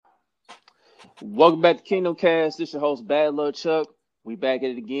Welcome back to Kingdom Cast. This is your host, Bad Love Chuck. We back at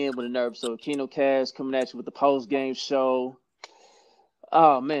it again with another episode of Kingdom Cast, coming at you with the post game show.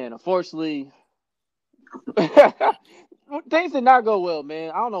 Oh man, unfortunately, things did not go well,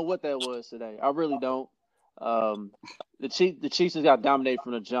 man. I don't know what that was today. I really don't. Um, the Chiefs just got dominated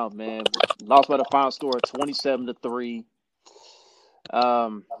from the jump, man. Lost by the final score of 27-3.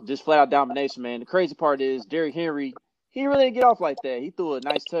 Just flat out domination, man. The crazy part is Derrick Henry. He really didn't get off like that. He threw a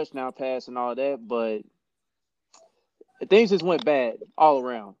nice touchdown pass and all that, but things just went bad all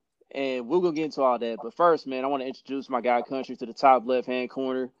around. And we're gonna get into all that. But first, man, I want to introduce my guy Country to the top left hand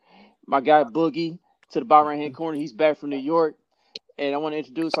corner. My guy Boogie to the bottom right hand corner. He's back from New York. And I want to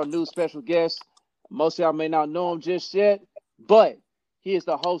introduce our new special guest. Most of y'all may not know him just yet, but he is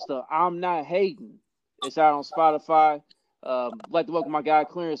the host of I'm Not Hating. It's out on Spotify. I'd like to welcome my guy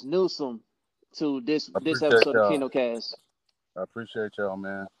Clarence Newsom to this Appreciate episode of y'all. Kino Cast. I appreciate y'all,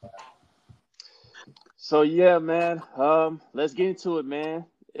 man. So yeah, man. Let's get into it, man.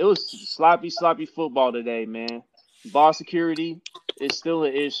 It was sloppy football today, man. Ball security is still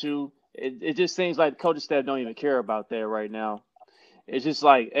an issue. It just seems like the coaching staff don't even care about that right now. It's just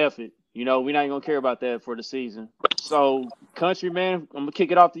like F it. We're not even gonna care about that for the season. So, country man, I'm gonna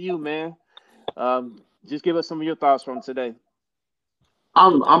kick it off to you, man. Just give us some of your thoughts from today.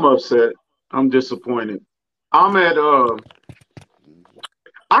 I'm upset. I'm disappointed. I'm at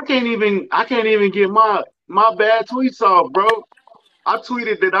I can't even get my bad tweets off, bro. I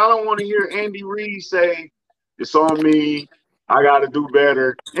tweeted that I don't want to hear Andy Reid say it's on me. I got to do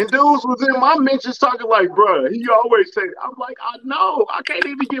better. And dudes was in my mentions talking like, bro, he always say, I'm like, I know. I can't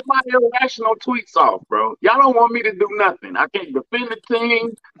even get my irrational tweets off, bro. Y'all don't want me to do nothing. I can't defend the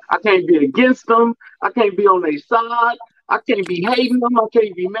team. I can't be against them. I can't be on their side. I can't be hating them. I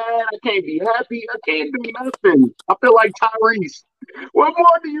can't be mad. I can't be happy. I can't do nothing. I feel like Tyrese. What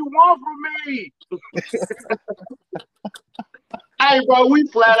more do you want from me? Hey, bro, we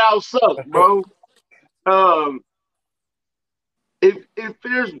flat out suck, bro. Um, if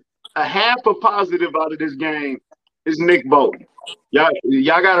there's a half a positive out of this game, it's Nick Bolton. Y'all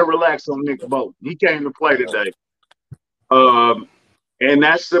gotta relax on Nick Bolton. He came to play today. Um, and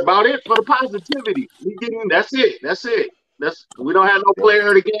that's about it for the positivity. That's it. That's it. We don't have no player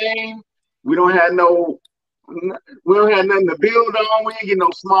of the game. We don't have no we don't have nothing to build on. We didn't get no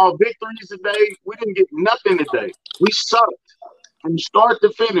small victories today. We didn't get nothing today. We sucked from start to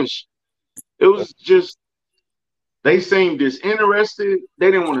finish. It was just they seemed disinterested.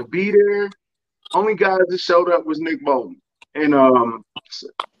 They didn't want to be there. Only guy that showed up was Nick Bolton. And I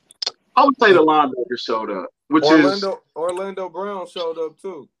would say the linebacker showed up, which is Orlando Brown showed up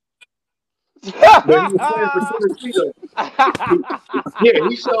too. but he was playing for Tennessee. Yeah,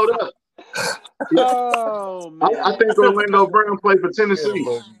 he showed up. Oh man, I think Orlando Brown played for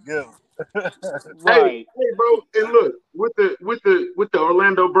Tennessee. Yeah. right. Hey, bro, and look with the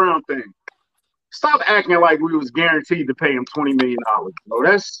Orlando Brown thing. Stop acting like we was guaranteed to pay him $20 million, bro.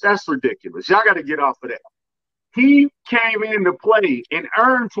 That's ridiculous. Y'all got to get off of that. He came in to play and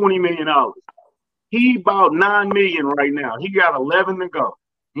earned $20 million. He about $9 million right now. He got 11 to go.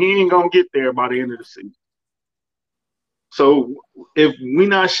 He ain't gonna get there by the end of the season. So if we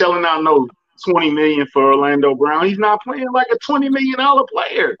not shelling out no $20 million for Orlando Brown, he's not playing like a $20 million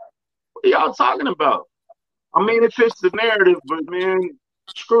player. What are y'all talking about? I mean, it fits the narrative, but man,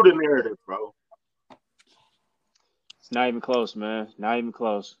 screw the narrative, bro. It's not even close, man. Not even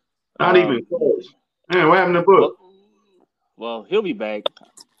close. Not even close. Man, what happened to Book? Well, he'll be back.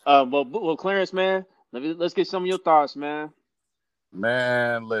 Well, Clarence, man, let's get some of your thoughts, man.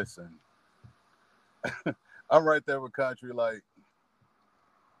 Man, listen. I'm right there with Country. Like,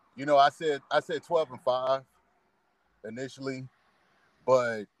 I said 12-5 initially,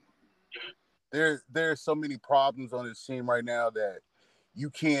 but there's so many problems on this team right now that you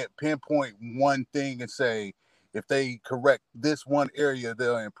can't pinpoint one thing and say if they correct this one area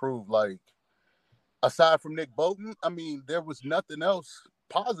they'll improve. Like, aside from Nick Bolton, I mean, there was nothing else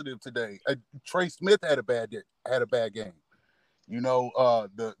positive today. Trey Smith had a bad game.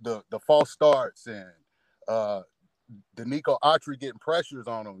 The false starts and Denico Autry getting pressures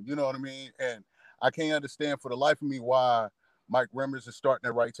on him. You know what I mean? And I can't understand for the life of me why Mike Remmers is starting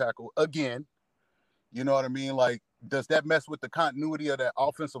at right tackle again. You know what I mean? Like, does that mess with the continuity of that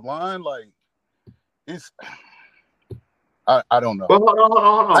offensive line? Like, it's I don't know. But hold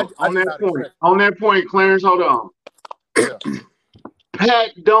on. On that point, Clarence, hold on. Yeah.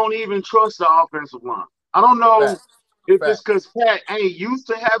 Pat don't even trust the offensive line. I don't know if it's because Pat ain't used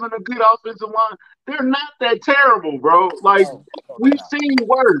to having a good offensive line. They're not that terrible, bro. Like, we've seen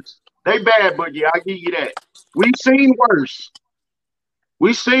worse. They bad, but yeah, I give you that. We've seen worse.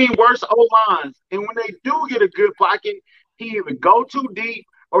 We've seen worse O lines, and when they do get a good pocket, he either go too deep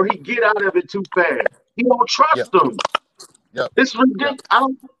or he get out of it too fast. He don't Yeah, trust them. yeah, It's yeah, ridiculous. I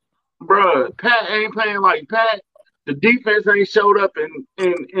don't, bruh. Pat ain't playing like Pat. The defense ain't showed up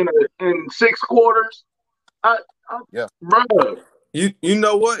in 6 quarters. I, yeah. bruh. You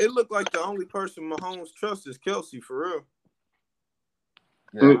know what? It looked like the only person Mahomes trusts is Kelsey for real.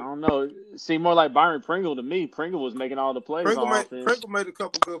 Yeah. I don't know. It seemed more like Byron Pringle to me. Pringle was making all the plays on offense. Pringle made a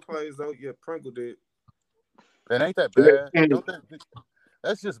couple good plays though. Yeah, Pringle did. That ain't that bad. And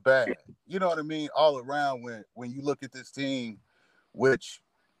That's just bad. You know what I mean? All around when you look at this team, which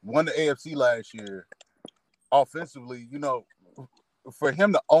won the AFC last year, offensively, for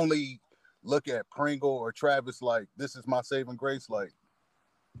him to only look at Pringle or Travis like this is my saving grace, like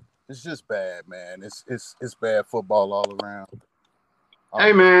it's just bad, man. It's bad football all around.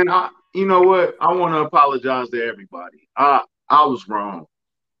 hey, man, you know what? I want to apologize to everybody. I was wrong.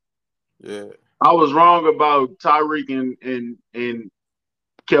 Yeah. I was wrong about Tyreek and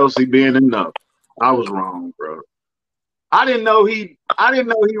Kelsey being enough. I was wrong, bro. I didn't know he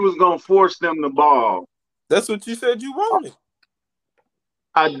was gonna force them the ball. That's what you said you wanted.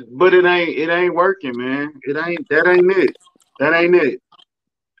 But it ain't working, man. That ain't it. That ain't it.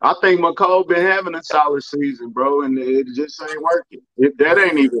 I think McCall been having a solid season, bro, and it just ain't working. That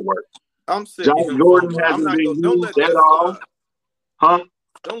ain't even working. I'm sick Josh of him Gordon fumbling. hasn't been Don't used let at that all. slide. Huh?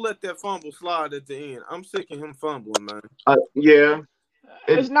 Don't let that fumble slide at the end. I'm sick of him fumbling, man. Yeah.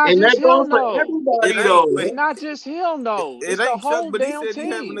 It's not And just that goes him for though. everybody, though. It's not just him though. It It's the ain't Chuck, whole but he damn said he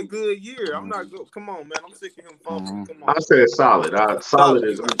having a team. good year. I'm not go. Come on, man. I'm sick of him fumbling. Come I on. said solid. Solid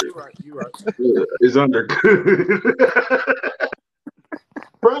is You right. under. You right. You right. Is under.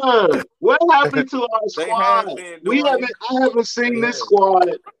 Bruh, what happened to our They have squad? been doing. I haven't seen They this have. squad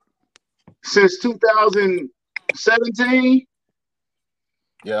since 2017.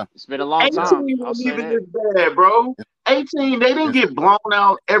 Yeah. It's been a long 18 time. I'll wasn't say even that. this bad, bro. 18, they didn't get blown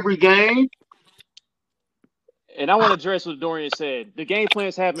out every game. And I want to address what Dorian said. The game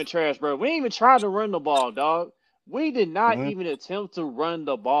plans have been trash, bro. We ain't even tried to run the ball, dog. We did not Mhm. even attempt to run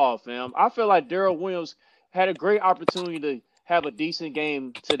the ball, fam. I feel like Darrell Williams had a great opportunity to have a decent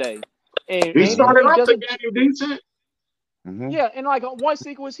game today. And He Andy started Reid off the doesn't. game decent. Yeah, and like on one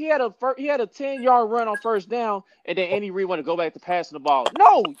sequence, he had a 10-yard run on first down, and then Andy Reid wanted to go back to passing the ball.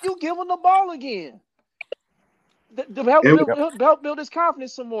 No, you give him the ball again. Help And, build his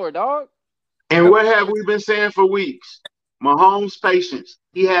confidence some more, dog. and what have we been saying for weeks? Mahomes' patience.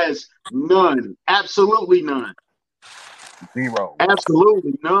 He has none. Absolutely none. Zero.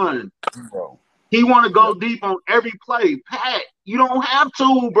 Absolutely none. Zero. He want to go deep on every play. Pat, you don't have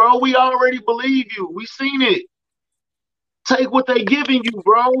to, bro. We already believe you. We seen it. Take what they giving you,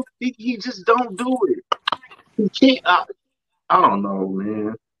 bro. He just don't do it. He can't. I don't know,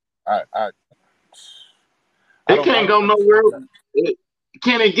 man. I It can't go nowhere.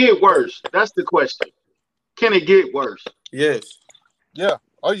 Can it get worse? That's the question. Can it get worse? Yes. Yeah.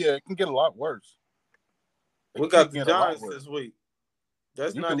 Oh yeah, it can get a lot worse. We got the Giants this week.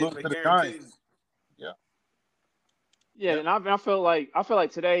 That's You not can even lose a to the guarantee. Giants. Yeah, and I feel like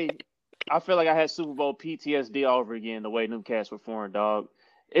today, I feel like I had Super Bowl PTSD all over again. The way Newcastle performed, dog.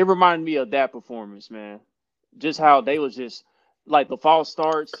 It reminded me of that performance, man. Just how they was just like the false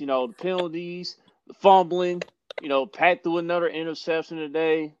starts, the penalties, the fumbling. Pat threw another interception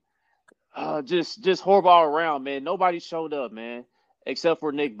today. Just horrible all around, man. Nobody showed up, man, except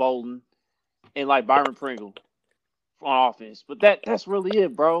for Nick Bolton and like Byron Pringle on offense. But that's really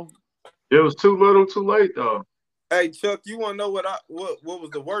it, bro. It was too little, too late, though. Hey Chuck, you want to know what was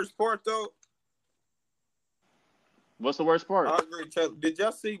the worst part though? What's the worst part? I agree, Chuck. Did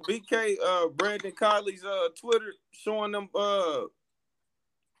y'all see BK Brandon Kiley's Twitter showing them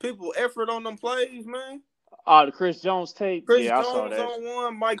people effort on them plays, man? The Chris Jones tape. Chris Yeah, I Jones saw that. on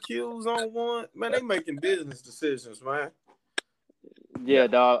one, Mike Hughes on one. Man, they making business decisions, man. Yeah,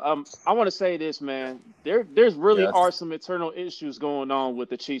 dog. I want to say this, man. There's really Yes. are some internal issues going on with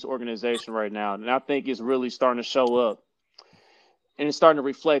the Chiefs organization right now, and I think it's really starting to show up, and it's starting to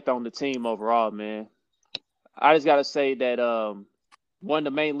reflect on the team overall, man. I just gotta say that one of the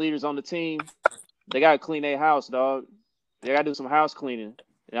main leaders on the team, they gotta clean their house, dog. They gotta do some house cleaning,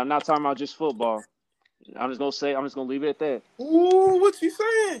 and I'm not talking about just football. I'm just gonna leave it at that. Ooh, what you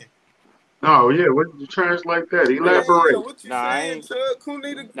saying? Oh, yeah. What did you translate that? Elaborate. Man, what you Nah, I saying, ain't. Chuck? Who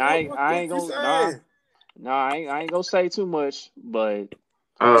need to, Nah, I what ain't you gonna. Nah, saying? nah. I ain't gonna say too much, but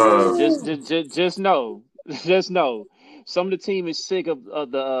just, Ooh. just, just, just know, just know, some of the team is sick of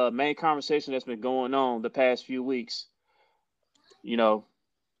the main conversation that's been going on the past few weeks. You know,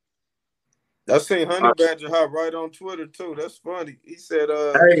 I seen Honey Badger hop right on Twitter too. That's funny. He said,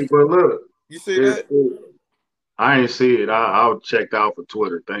 Hey, but look, you see that? I ain't see it. I checked out for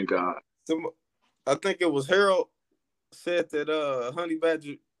Twitter. Thank God. I think it was Harold said that Honey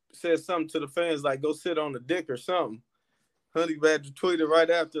Badger said something to the fans like go sit on the dick or something. Honey Badger tweeted right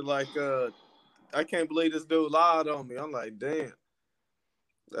after like I can't believe this dude lied on me. I'm like, damn.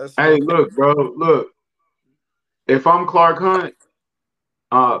 That's hey, look, bro, look. If I'm Clark Hunt,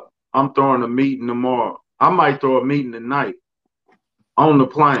 I'm throwing a meeting tomorrow. I might throw a meeting tonight on the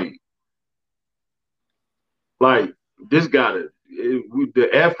plane. Like this the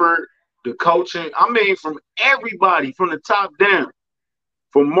effort, the coaching. I mean, from everybody, from the top down,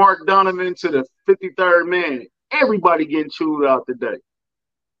 from Mark Donovan to the 53rd man, everybody getting chewed out today.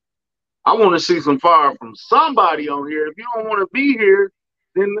 I want to see some fire from somebody on here. If you don't want to be here,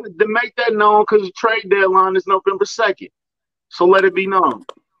 then make that known because the trade deadline is November 2nd. So let it be known.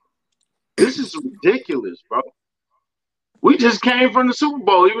 This is ridiculous, bro. We just came from the Super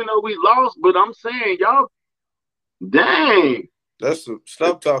Bowl, even though we lost. But I'm saying, y'all, dang.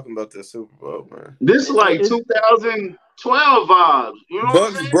 Stop talking about that Super Bowl, man. This is like 2012 vibes. You know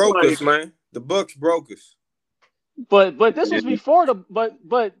Bucks broke us, man. The Bucks broke us. But this was before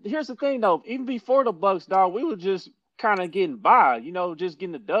but here's the thing though, even before the Bucks, dog, we were just kind of getting by, just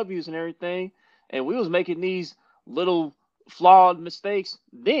getting the W's and everything, and we was making these little flawed mistakes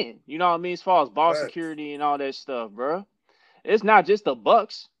then, you know what I mean, as far as ball security and all that stuff, bro. It's not just the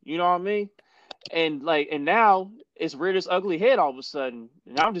Bucks, you know what I mean, and now it's reared its ugly head all of a sudden,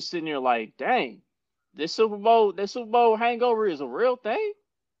 and I'm just sitting here like, dang, this Super Bowl hangover is a real thing.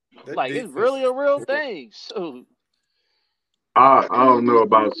 It's really a real thing. So I don't know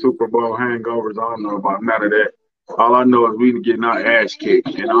about Super Bowl hangovers. I don't know about none of that. All I know is we getting our ass kicked,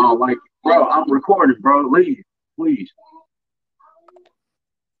 and I don't like, bro. I'm recording, bro. Leave, please.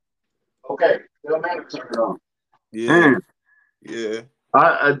 Okay, turn it on. Yeah, yeah.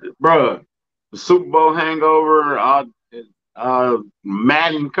 Bro, the Super Bowl hangover,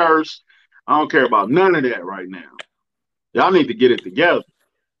 Madden curse. I don't care about none of that right now. Y'all need to get it together.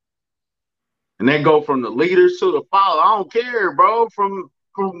 And they go from the leaders to the follow. I don't care, bro. From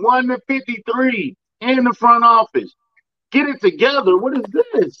 1 to 53 in the front office. Get it together. What is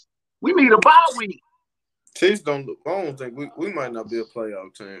this? We need a bye week. Chiefs I don't think we might not be a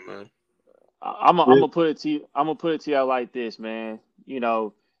playoff team, man. I'm gonna put it to you. I'm gonna put it to y'all like this, man.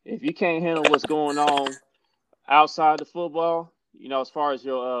 If you can't handle what's going on outside the football, as far as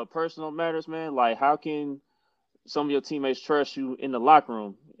your personal matters, man, like how can some of your teammates trust you in the locker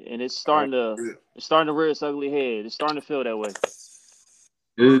room? And it's starting to rear its ugly head. It's starting to feel that way.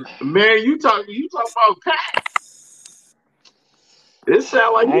 Man, you talk about Pat. It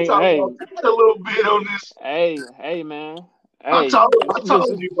sounds like you talking about Pat a little bit on this. Hey, man. I told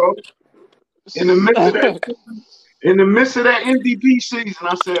you, bro. In the midst of that MVP season,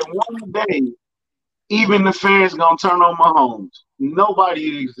 I said one day, even the fans gonna turn on Mahomes.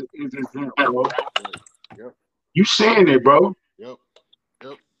 Nobody is exempt, bro. Yep. You saying it, bro? Yep.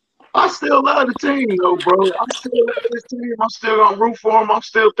 I still love the team, though, bro. I still love this team. I'm still gonna root for them. I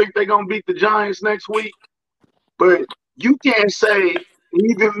still think they're gonna beat the Giants next week. But you can't say,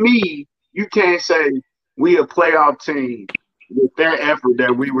 even me, you can't say we a playoff team with their effort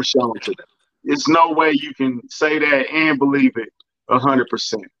that we were showing to them. There's no way you can say that and believe it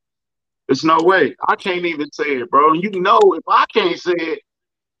 100%. There's no way. I can't even say it, bro. You know, if I can't say it,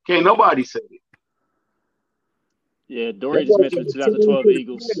 can't nobody say it. Yeah, Dory just mentioned the 2012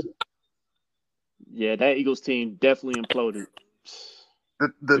 Eagles. Yeah, that Eagles team definitely imploded.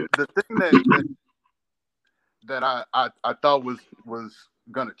 The thing that I thought was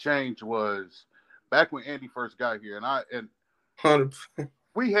gonna change was back when Andy first got here, and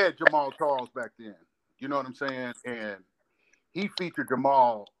we had Jamal Charles back then. You know what I'm saying? And he featured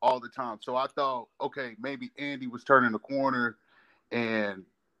Jamal all the time. So I thought, okay, maybe Andy was turning the corner and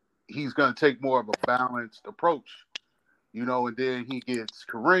he's going to take more of a balanced approach, and then he gets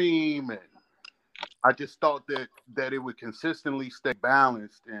Kareem. And I just thought that it would consistently stay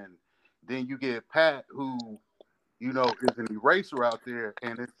balanced. And then you get Pat, who, is an eraser out there.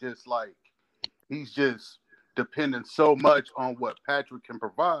 And it's just like, he's just dependent so much on what Patrick can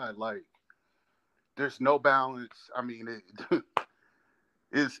provide. Like, there's no balance. I mean,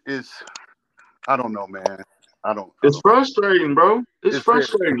 it's I don't know, man. It's frustrating, bro. It's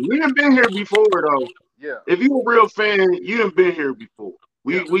frustrating. We done been here before, though. Yeah. If you a real fan, you done been here before.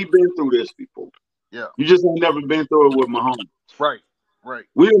 We've been through this before. Yeah. You just ain't never been through it with Mahomes. Right.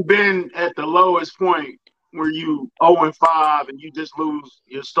 We've been at the lowest point where you 0-5 and you just lose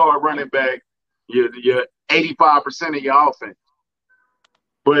your star running back, your 85% of your offense.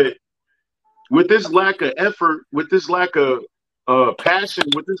 But with this lack of effort, with this lack of passion,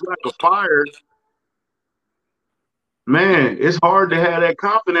 with this lack of fire, man, it's hard to have that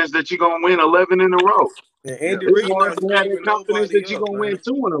confidence that you're gonna win 11 in a row. And Andy It's Reid hard not to have that scheming confidence nobody that you're up, gonna man. win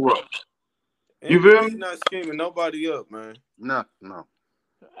 2 in a row. You Andy feel Reid me? not scheming nobody up, man. No.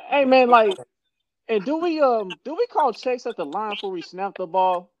 Hey man, like, and do we call checks at the line before we snap the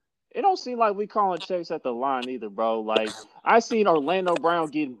ball? It don't seem like we calling checks at the line either, bro. Like, I seen Orlando Brown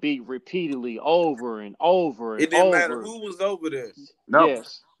getting beat repeatedly over and over and It didn't matter over. who was over there. No.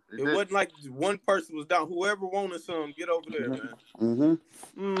 Yes. It wasn't like one person was down. Whoever wanted some, get over there, man. Mm-hmm.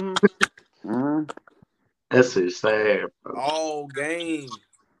 Mm-hmm. That's it, sad, bro. All game,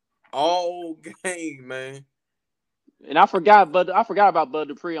 man. And I forgot about Bud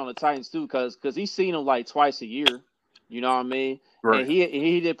Dupree on the Titans too, because he's seen him like twice a year. You know what I mean? Right. And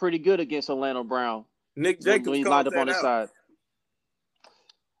he did pretty good against Orlando Brown. Nick when Jacobs he called lined up on that the out. side.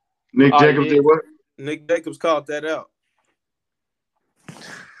 Nick Oh, Jacobs yeah. did what? Nick Jacobs called that out.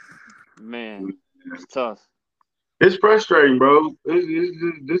 Man, it's tough. It's frustrating, bro.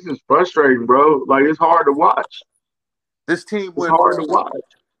 This is frustrating, bro. Like, it's hard to watch. This team It's went hard to from watch.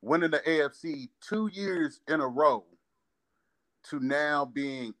 winning the AFC 2 years in a row to now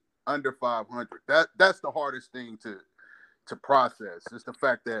being under 500. That's the hardest thing to process. Is the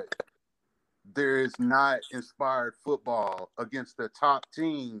fact that there is not inspired football against the top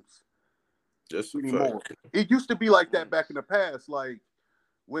teams Just anymore. It used to be like that back in the past. Like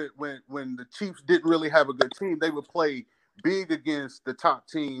when the Chiefs didn't really have a good team, they would play big against the top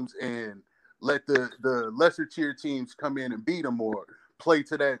teams and let the lesser tier teams come in and beat them or play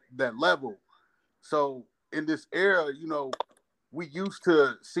to that level. So in this era, you know, we used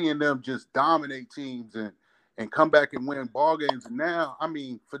to seeing them just dominate teams and come back and win ball games. And now, I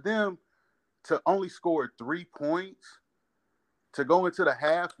mean, for them to only score 3 points, to go into the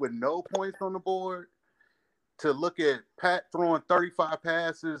half with no points on the board, to look at Pat throwing 35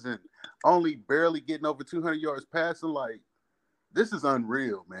 passes and only barely getting over 200 yards passing, like, this is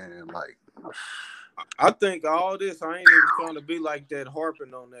unreal, man. Like, I think all this, I ain't even trying to be like that,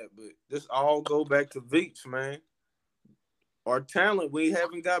 harping on that, but this all go back to Veach, man. Our talent, we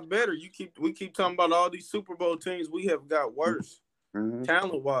haven't got better. We keep talking about all these Super Bowl teams, we have got worse,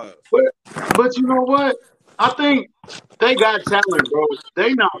 talent-wise. But you know what? I think they got talent, bro.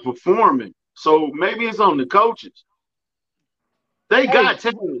 They not performing. So maybe it's on the coaches. They got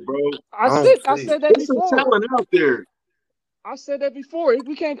talent, bro. I said that There's some before. talent out there. I said that before.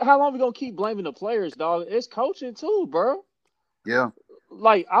 We can't. How long we gonna keep blaming the players, dog? It's coaching too, bro. yeah.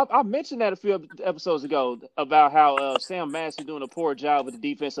 Like I mentioned that a few episodes ago about how Sam Massey doing a poor job with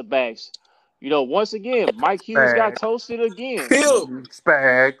the defensive backs. You know, once again, Mike Hughes got toasted again.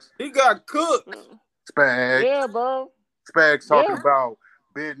 Spags. He got cooked. Spags. Yeah, bro. Spags talking about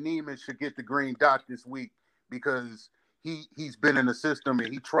Ben Neiman should get the green dot this week because he's been in the system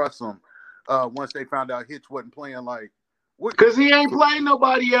and he trusts him. Once they found out Hitch wasn't playing, like, what? Because he ain't playing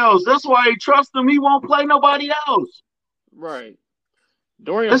nobody else. That's why he trusts him. He won't play nobody else. Right.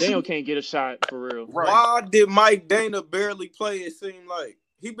 Dorian Daniel can't get a shot for real. Right. Why did Mike Dana barely play? It seemed like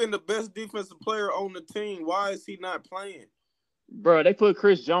he been the best defensive player on the team. Why is he not playing? Bro, they put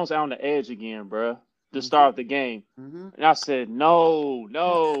Chris Jones out on the edge again, bro, to start the game. And I said, no.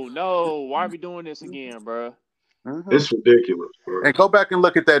 Why are we doing this again, bro? It's ridiculous, bro. And go back and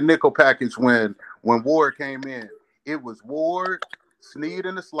look at that nickel package when Ward came in. It was Ward, Snead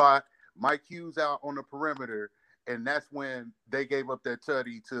in the slot, Mike Hughes out on the perimeter, and that's when they gave up that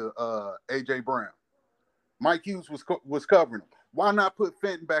tutty to A.J. Brown. Mike Hughes was covering him. Why not put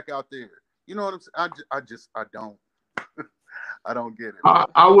Fenton back out there? You know what I'm saying? I don't. I don't get it.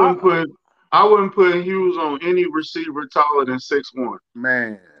 I wouldn't put Hughes on any receiver taller than 6'1".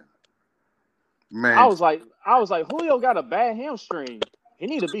 Man. I was like, Julio got a bad hamstring. He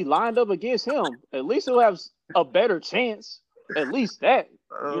need to be lined up against him. At least he'll have a better chance. At least that.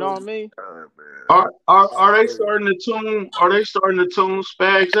 You know what I mean? Are they starting to tune? Are they starting to tune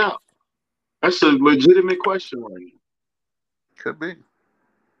Spags out? That's a legitimate question right now. Could be.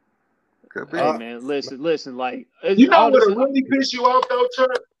 Hey man, listen. Like, you know what would really piss you off though,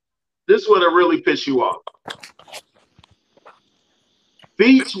 Chuck? This would have really pissed you off.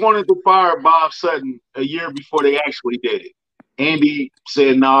 Beach wanted to fire Bob Sutton a year before they actually did it. Andy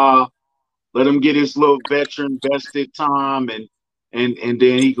said, "Nah, let him get his little veteran vested time, and then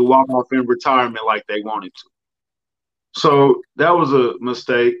he could walk off in retirement like they wanted to." So that was a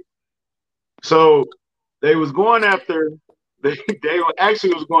mistake. So they was going after they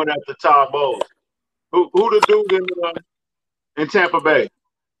actually was going after Todd Bowles, who the dude in Tampa Bay.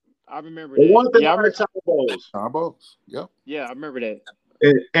 I remember the that. one thing I remember Todd Bowles. Todd Bowles. Yep. Yeah, I remember that.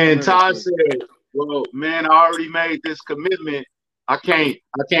 And Todd said, "Well, man, I already made this commitment. I can't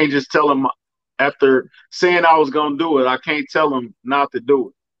just tell him after saying I was gonna do it. I can't tell him not to do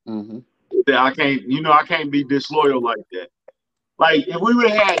it. Mm-hmm. That I can't be disloyal like that. Like if we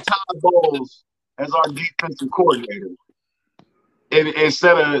would have had Todd Bowles as our defensive coordinator, and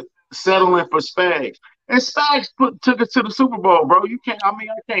instead of settling for Spags, and Spags took it to the Super Bowl, bro. I can't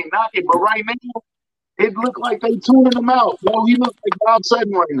knock it, but right now." It looked like they tuning him out, bro. He looked like Bob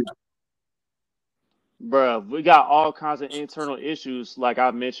Sutton right now. Bruh, we got all kinds of internal issues, like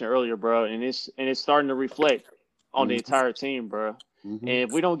I mentioned earlier, bro, and it's starting to reflect on the entire team, bro. Mm-hmm. And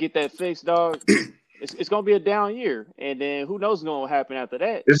if we don't get that fixed, dog, it's gonna be a down year, and then who knows what's gonna happen after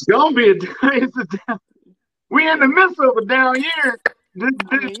that? It's gonna be we in the midst of a down year.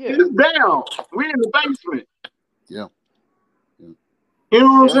 It's down. We in the basement. Yeah. You know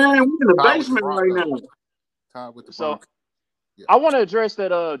what I'm saying? We in the basement right now. Tied with the So I want to address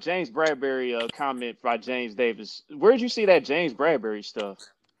that James Bradbury comment by James Davis. Where did you see that James Bradbury stuff?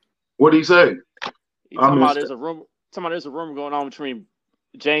 What did he say? He talking about there's a rumor going on between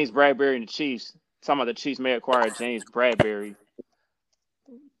James Bradbury and the Chiefs. Talking about the Chiefs may acquire James Bradbury.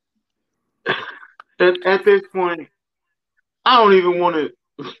 At this point, I don't even want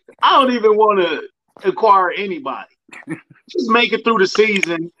to acquire anybody. Just make it through the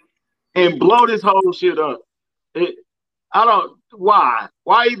season and blow this whole shit up.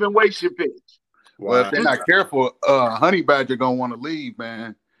 Why even waste your picks? Well, if they're not careful, Honey Badger gonna want to leave,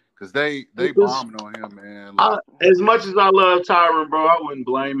 man, because they bombing on him, man. As much as I love Tyron, bro, I wouldn't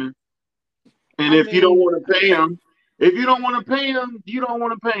blame him. And if you don't want to pay him, you don't want to pay him. You don't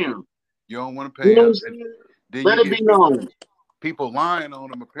want to pay him. You don't want to pay him. Then let it be known. People lying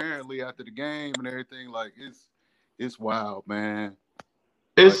on him apparently after the game and everything. Like it's wild, man.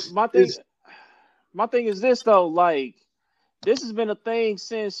 My thing is this though. Like this has been a thing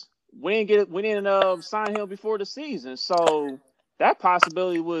since we didn't sign him before the season. So that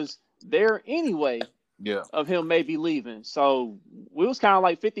possibility was there anyway. Yeah. Of him maybe leaving. So we was kind of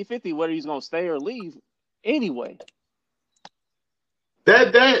like 50-50 whether he's gonna stay or leave anyway.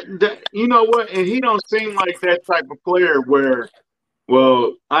 That you know what? And he don't seem like that type of player where,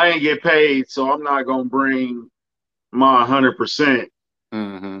 well, I ain't get paid, so I'm not gonna bring my 100%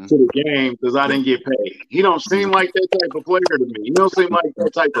 to the game because I didn't get paid. He don't seem like that type of player to me. He don't seem like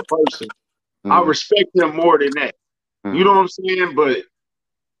that type of person. I respect him more than that. You know what I'm saying? But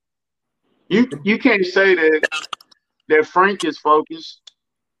you can't say that Frank is focused.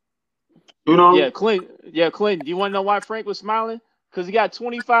 You know? Yeah, Clinton. Do you want to know why Frank was smiling? Because he got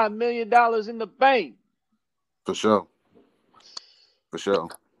 $25 million in the bank. For sure.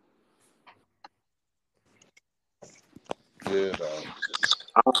 Yeah.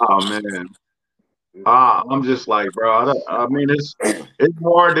 Oh man. I'm just like, bro. I mean, it's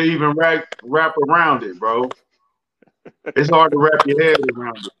hard to even wrap around it, bro. It's hard to wrap your head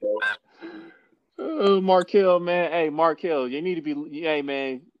around it, bro. Markel, man. Hey, Markel, you need to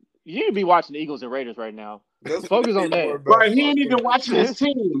be watching the Eagles and Raiders right now. Focus on that. Right, he ain't even watching his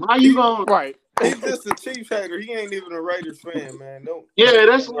team. How you gonna? Right. He's just a Chiefs hater. He ain't even a Raiders fan, man. Yeah,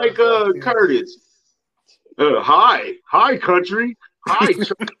 that's like Curtis. Hi, country. Hi,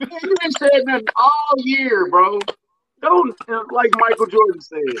 you ain't said nothing all year, bro. Don't like Michael Jordan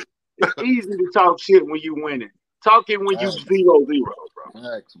said. It's easy to talk shit when you winning. Talking when you 0-0, bro.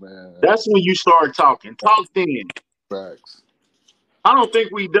 Facts, man. That's when you start talking. Talk then. Facts. I don't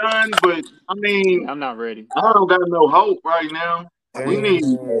think we done, but I mean, I'm not ready. I don't got no hope right now. We need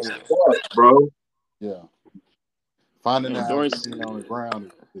stuff, bro. Yeah. Finding that on the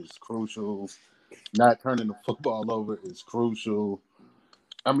ground is crucial. Not turning the football over is crucial.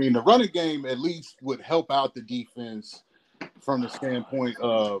 I mean, the running game at least would help out the defense from the standpoint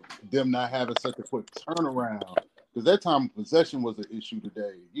of them not having such a quick turnaround. Because that time of possession was an issue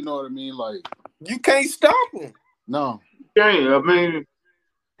today. You know what I mean? Like, you can't stop them. No. Yeah, I mean,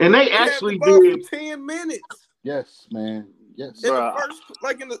 and they actually did 10 minutes. Yes, man. Yes. In the first,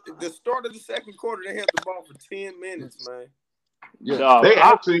 like in the start of the second quarter, they had the ball for 10 minutes, man. Yeah. They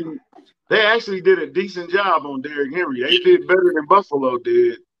actually did a decent job on Derrick Henry. They did better than Buffalo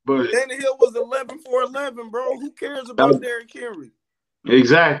did. But Tannehill was 11 for 11, bro. Who cares about Derrick Henry?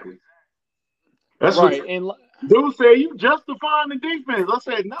 Exactly. That's right. What dude said, you justifying the defense. I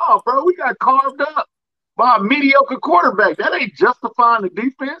said, no, bro, we got carved up by a mediocre quarterback. That ain't justifying the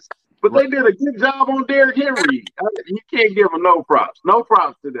defense. But they did a good job on Derrick Henry. You can't give him no props. No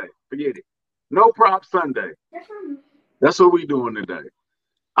props today. Forget it. No props Sunday. That's what we doing today.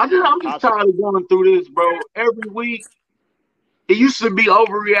 I'm just tired of going through this, bro. Every week. It used to be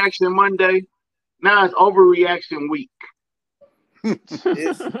overreaction Monday. Now it's overreaction week.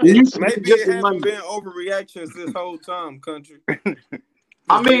 You see Maybe just it as haven't much. been overreactions this whole time, country.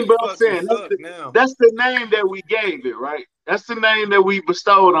 I mean, but I'm Fucking saying suck now. that's the name that we gave it, right? That's the name that we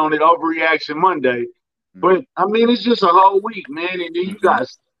bestowed on it, Overreaction Monday. But I mean, it's just a whole week, man. And then you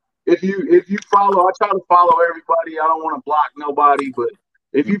guys, if you follow, I try to follow everybody. I don't want to block nobody, but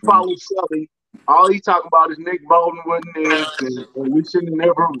if you follow Sully, all he talking about is Nick Bolton wasn't this, and we should have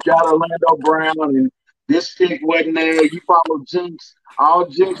never got Orlando Brown, and this pick wasn't there. You follow Jinx, all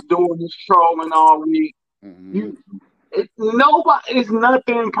Jinx doing is trolling all week. You, it's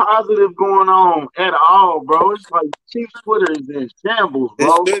nothing positive going on at all, bro. It's like Chiefs Twitter is in shambles, It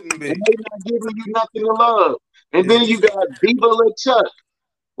bro. shouldn't And be. they not giving you nothing to love. And then It's- you got Diva LeChuck.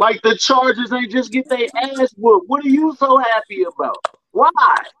 Like the Chargers ain't just get their ass whooped. What are you so happy about? Why?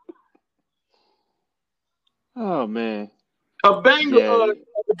 Oh man. A Yeah.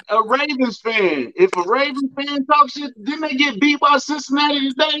 a Ravens fan. If a Ravens fan talk shit, didn't they get beat by Cincinnati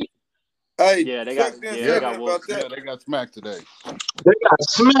today? Hey, Yeah, they Chuck got didn't yeah, say they nothing got about whooped. Yeah, that. they got smacked today. They got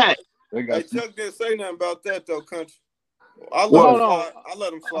smacked. They Hey, got Chuck didn't say nothing about that though, country. I let What? him Hold on. slide. I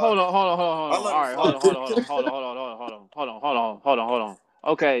let him slide. Hold on. I All let him right, hold on.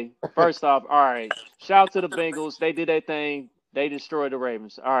 Okay, first off, all right. Shout out to the Bengals. They did their thing. They destroyed the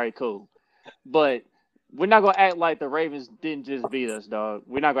Ravens. All right, cool. But we're not gonna act like the Ravens didn't just beat us, dog.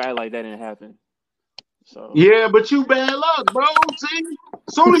 We're not gonna act like that didn't happen. So Yeah, but you bad luck, bro. See,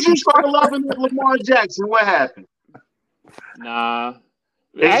 as soon as you start loving Lamar Jackson, what happened? nah.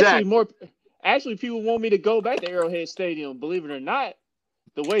 Exactly. Actually, people want me to go back to Arrowhead Stadium. Believe it or not,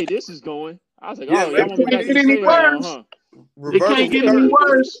 the way this is going, I was like, Yeah, oh, y'all It want me can't back in get the any stadium now, worse. huh? It reverse can't the get any curse.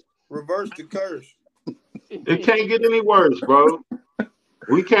 worse. Reverse the curse. It can't get any worse, bro.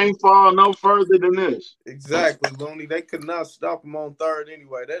 We can't fall no further than this. Exactly, Looney. They could not stop him on third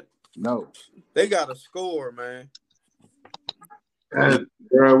anyway. no. They got to score, man.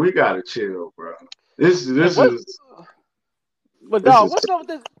 Bro, we gotta chill, bro. This And is but this dog, is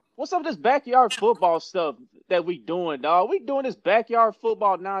what's up with this backyard football stuff that we doing, dog? We doing this backyard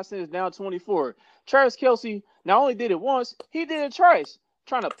football nonsense now 24. Travis Kelce not only did it once, he did it twice.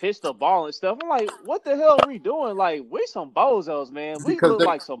 Trying to pitch the ball and stuff. I'm like, what the hell are we doing? Like, we some bozos, man. We Because look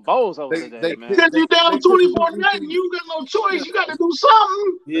like some bozos they today, man. because you down couldn't 24 do nothing. anything. You got no choice. Yeah, You gotta do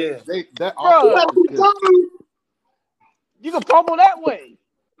something. Yeah. that You offense Bruh, gotta is do just something. you can fumble that way.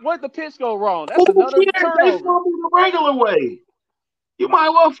 Where'd the pitch go wrong? That's Who another cares? They turnover. fumble the regular way. You might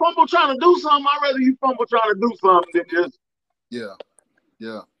well fumble trying to do something. I'd rather you fumble trying to do something than just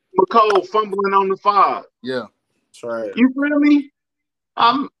yeah. McCole fumbling on the 5. Yeah. Trash. You feel me?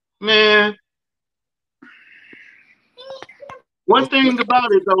 Man. One thing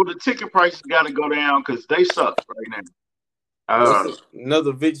about it though, the ticket prices got to go down because they suck right now. That's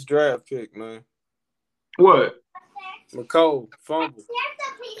another Vic's draft pick, man. What? McCole, fumble.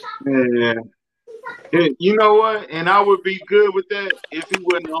 Yeah. You know what? And I would be good with that if he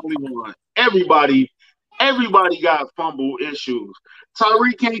wasn't the only one. Everybody got fumble issues.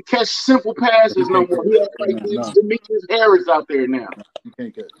 Tyreek can't catch simple passes no more. He acts like No. Demetrius Harris out there now. You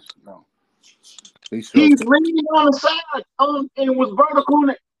can't catch. No. He's He's leaning on the side and was vertical.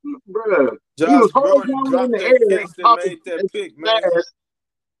 Bruh. He Josh was Gordon horizontal in dropped the that air. catch that made that pick, man.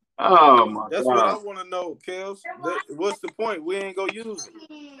 Oh my That's what I God. want to know, Kels. What's the point? We ain't gonna use it.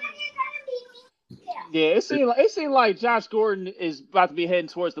 Yeah, it seemed like Josh Gordon is about to be heading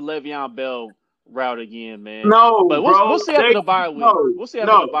towards the Le'Veon Bell route again, man. No, But bro. we'll see after the bye week. We'll see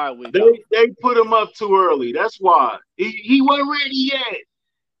after the bye week. They put him up too early. That's why. He wasn't ready yet.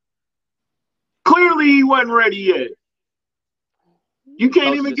 Clearly, he wasn't ready yet. You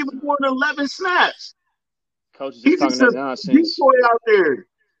can't even give him more than 11 snaps. Coach is He's just just talking that a nonsense. decoy out there.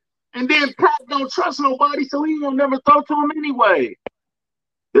 And then Pat don't trust nobody, so he gonna never throw to him anyway.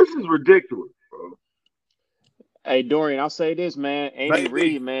 This is ridiculous, bro. Hey Dorian, I'll say this, man. Andy Maybe.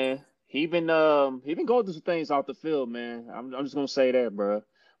 Reid, man, he been going through some things off the field, man. I'm just gonna say that, bro.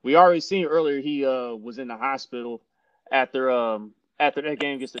 We already seen earlier he was in the hospital after that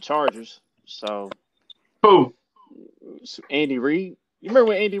game against the Chargers. So Who? Andy Reid. You remember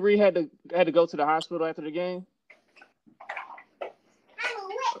when Andy Reid had to go to the hospital after the game?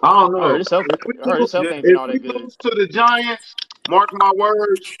 I don't know. I heard his health ain't been all that If he good. goes to the Giants, mark my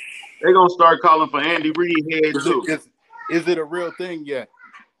words, they're gonna start calling for Andy Reid head too. Is it a real thing yet?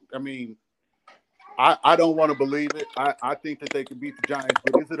 I mean, I don't want to believe it. I think that they can beat the Giants,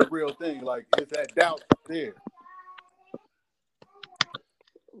 but is it a real thing? Like, is that doubt there?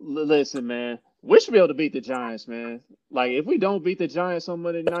 Listen, man, we should be able to beat the Giants, man. Like, if we don't beat the Giants on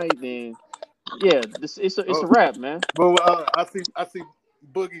Monday night, then yeah, it's a wrap, man. Well, I see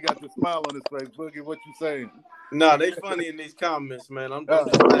Boogie got the smile on his face. Boogie, what you saying? Nah, they funny in these comments, man. I'm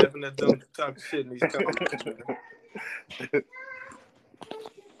just laughing at them talking shit in these comments, man.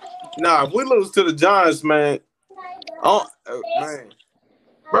 Nah, if we lose to the Giants, man. Oh, man.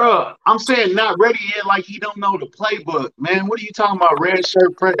 Bro, I'm saying not ready yet like he don't know the playbook, man. What are you talking about, red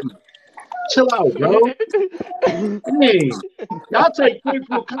shirt freshman? Chill out, bro. Hey, y'all take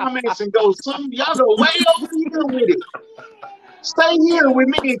critical comments and go y'all go way over here with it. Stay here with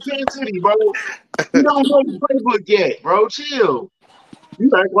me in Kansas City, bro. You don't know the playbook yet, bro. Chill.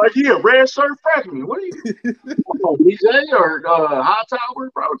 You act like he a red shirt freshman. What are you BJ or High Tower,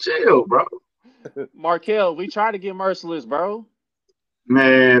 bro? Chill, bro. Markel, we try to get merciless, bro.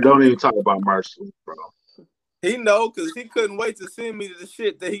 Man, don't even talk about merciless, bro. He know because he couldn't wait to send me the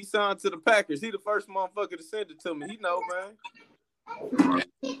shit that he signed to the Packers. He the first motherfucker to send it to me. He know, man.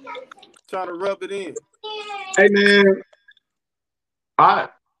 Trying to rub it in. Hey, man.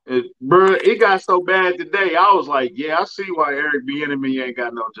 Bro, it got so bad today. I was like, yeah, I see why Eric Bieniemy ain't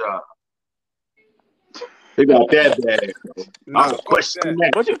got no job. It got that bad. Nah, I was questioning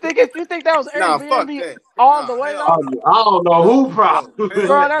that. What you think? You think that was Eric Bieniemy all the way? I don't know who problem.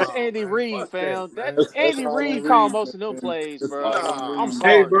 Bro, that's Andy Reid, fam. That's Andy Reid called most of them plays, bro. I'm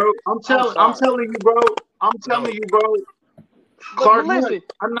sorry. Hey, bro, I'm telling you, bro. I'm telling you, bro. Clark Hunt,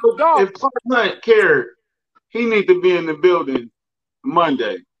 I know if Clark Hunt cared, he need to be in the building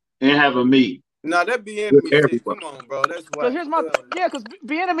Monday and have a meet. Nah, that Bieniemy shit. Come on, bro. That's why. Here's my because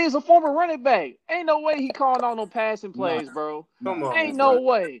Bieniemy is a former running back. Ain't no way he calling on no passing plays, bro. Come on, ain't no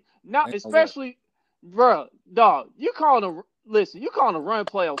way. Not especially, bro. Dog, you calling a run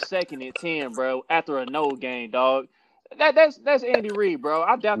play on 2nd and 10, bro. After a no gain, dog. That's Andy Reid, bro.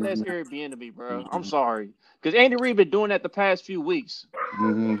 I doubt that's Eric Bieniemy, bro. I'm sorry. Because Andy Reid been doing that the past few weeks.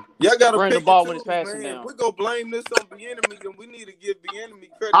 Y'all got to bring the ball when it's passing down. We go blame this on Bieniemy, and we need to give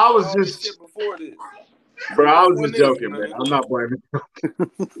Bieniemy credit. I was just shit before this, bro. I was just joking, man. I'm not blaming.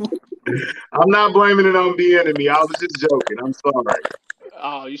 I'm not blaming it on Bieniemy. I was just joking. I'm sorry.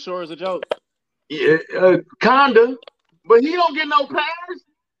 Oh, you sure it's a joke? Yeah, kinda. But he don't get no pass.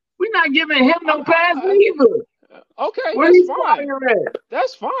 We're not giving him no pass either. Okay, where that's fine.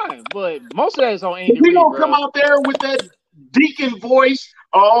 That's fine, but most of that is on Andy Reid. He don't come out there with that deacon voice.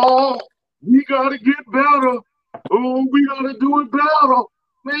 Oh, we gotta get better. Oh, we gotta do it better.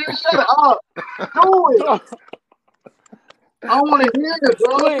 Man, shut up. Do it. I want to hear it,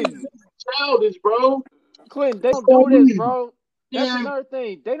 bro. Clinton. Childish, bro. Clinton, they don't do this, bro. That's another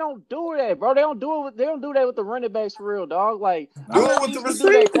thing. They don't do that, bro. They don't do that with the running backs for real, dog. Like do it with the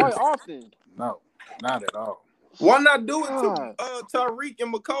receivers quite often. No, not at all. Why not do it to Tyreek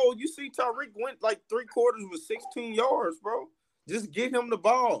and McCall? You see Tyreek went like 3 quarters with 16 yards, bro. Just get him the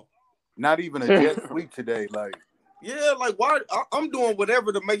ball. Not even a jet sweep today. Like, yeah, like why? I'm doing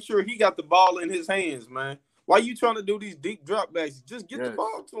whatever to make sure he got the ball in his hands, man. Why you trying to do these deep dropbacks? Just get the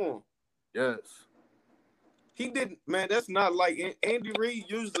ball to him. Yes. He didn't, man. That's not like Andy Reid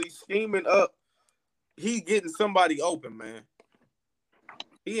usually scheming up. He's getting somebody open, man.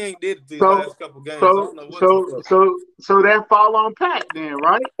 He ain't did it these last couple games. So that fall on Pat then,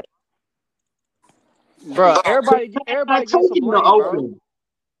 right? Bro, everybody gets some blame, bro.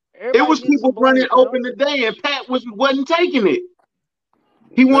 It was people running open today, and Pat wasn't taking it.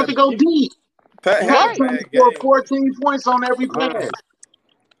 He wanted to go deep. Pat had a bad game. 14 points on every pass.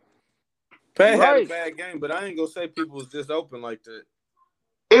 Pat had a bad game, but I ain't gonna say people was just open like that.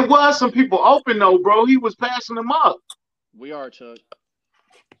 It was some people open though, bro. He was passing them up. We are, Chuck.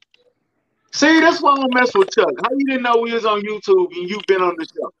 See, that's why I don't mess with Chuck. How you didn't know we was on YouTube and you've been on the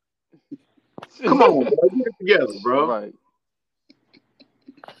show? Come on, bro. Get it together, bro. Right.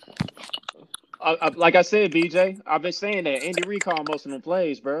 Like I said, BJ, I've been saying that Andy Reid called most of them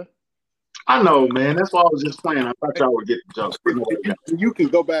plays, bro. I know, man. That's why I was just playing. I thought y'all would get the joke. You can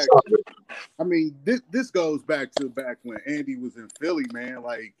go back. I mean, this goes back when Andy was in Philly, man.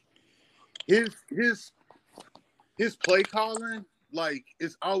 Like his play calling, like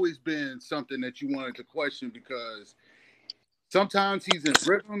it's always been something that you wanted to question because sometimes he's in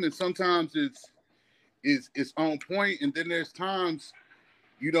rhythm and sometimes it's on point, and then there's times,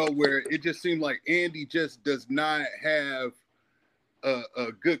 you know, where it just seemed like Andy just does not have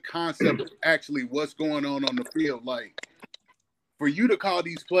a good concept of actually what's going on the field. Like for you to call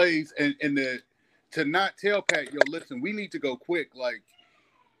these plays and to not tell Pat, yo, listen, we need to go quick. Like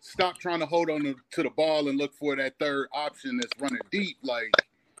stop trying to hold on to the ball and look for that third option that's running deep. Like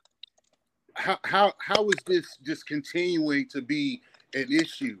how is this just continuing to be an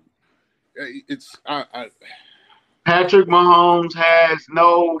issue? Patrick Mahomes has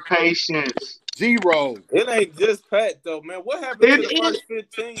no patience. Zero. It ain't just Pat though, man. What happened to the first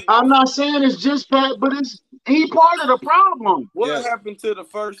 15? I'm not saying it's just Pat, but he part of the problem. What happened to the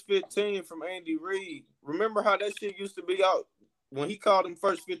first 15 from Andy Reid? Remember how that shit used to be out when he called them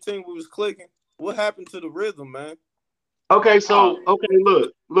first 15? We was clicking. What happened to the rhythm, man? Okay,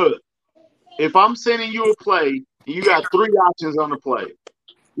 look. If I'm sending you a play, you got 3 options on the play.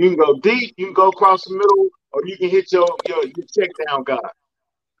 You can go deep, you can go across the middle, or you can hit your check down guy.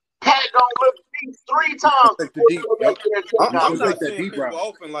 Pat don't look deep 3 times. Take the deep. I'm not seeing people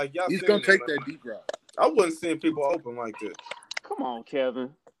open like y'all. He's gonna take that deep route. I wasn't seeing people open like that. Come on,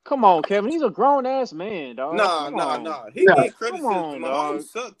 Kevin. He's a grown ass man, dog. Nah. He get criticism. Mahomes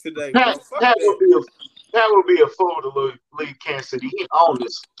sucked today. Pat would be a fool to leave Kansas City. He owns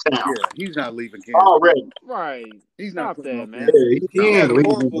this town. Yeah, he's not leaving Kansas already. Right. He's not that, man. Yeah, he ain't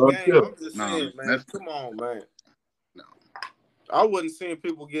leaving. I'm just saying, man. Come on, man. No. I wasn't seeing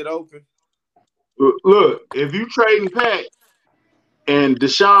people get open. Look, if you trading Pat and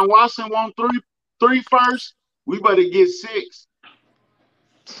Deshaun Watson want three first, we better get 6.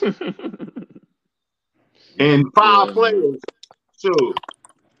 And 5 players, too.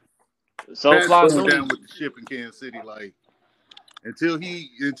 So Pat's fly going down with the ship in Kansas City. Like until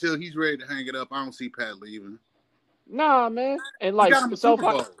he's ready to hang it up, I don't see Pat leaving. Nah, man. And like so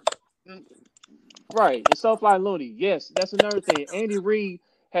fly, right? And so fly Looney. Yes, that's another thing. Andy Reid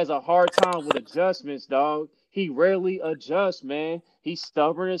has a hard time with adjustments, dog. He rarely adjusts, man. He's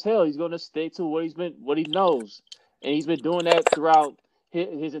stubborn as hell. He's gonna stick to what he knows, and he's been doing that throughout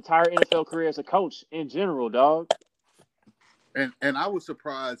his entire NFL career as a coach in general, dog. And I was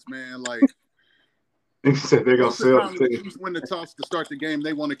surprised, man. Like they said they're gonna sell the Chiefs win the toss to start the game.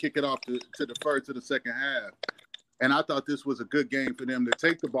 They want to kick it off to defer to the second half. And I thought this was a good game for them to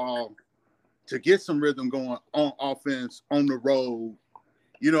take the ball, to get some rhythm going on offense on the road.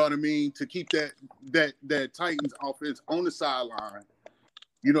 You know what I mean? To keep that Titans offense on the sideline.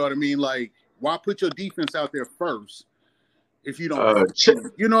 You know what I mean? Like, why put your defense out there first if you don't?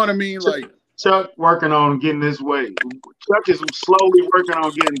 You know what I mean? Like. Chuck working on getting his way. Chuck is slowly working on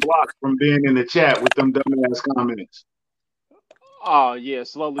getting blocked from being in the chat with them dumbass comments. Oh yeah,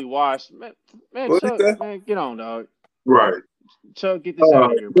 slowly washed. Man, Chuck, man, get on, dog. Right. Chuck, get this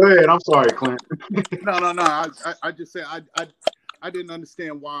out of here. Go ahead. I'm sorry, Clint. No. I just said I didn't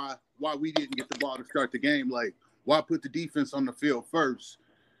understand why we didn't get the ball to start the game. Like, why put the defense on the field first?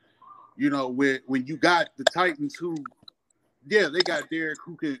 You know, when you got the Titans who, they got Derek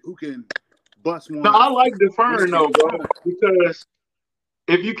who can bust one. No, I like deferring though, bro, because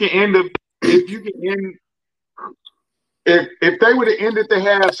if they would have ended the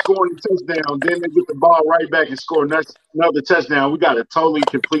half scoring the touchdown, then they get the ball right back and score another touchdown. We got a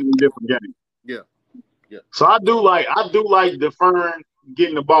completely different game. Yeah. So I do like deferring,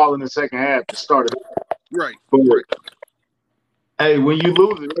 getting the ball in the second half to start it. Right. But hey, when you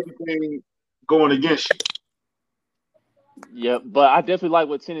lose it, everything going against you. Yeah, but I definitely like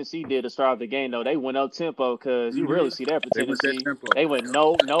what Tennessee did to start the game, though. They went up tempo because you rarely see that for Tennessee. They went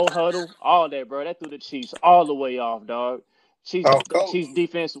no huddle, all that, bro. That threw the Chiefs all the way off, dog. Chiefs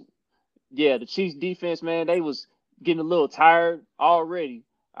defense, the Chiefs defense, man, they was getting a little tired already.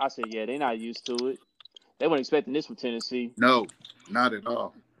 I said, yeah, they're not used to it. They weren't expecting this from Tennessee. No, not at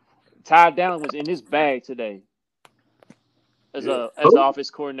all. Ty Downing was in his bag today as an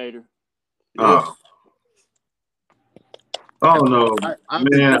offense coordinator. Oh no, I've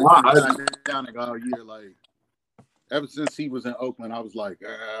been Downing all year. Like ever since he was in Oakland, I was like,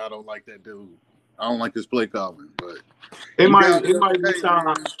 I don't like that dude. I don't like this play calling. But it might be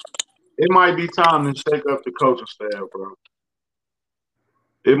time. It might be time to shake up the coaching staff, bro.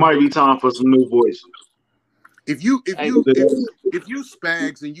 It might be time for some new voices. If you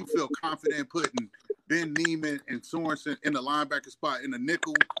Spags and you feel confident putting Ben Neiman and Sorensen in the linebacker spot in the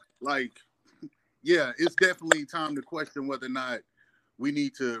nickel, like. Yeah, it's definitely time to question whether or not we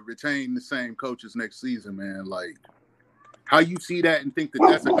need to retain the same coaches next season, man. Like, how you see that and think that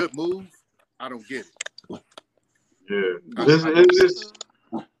that's a good move, I don't get it. Yeah. It's just,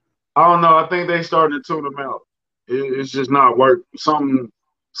 I don't know. I think they starting to tune them out. It's just not working.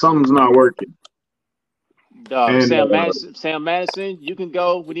 Something's not working. Dog, Sam Madison, you can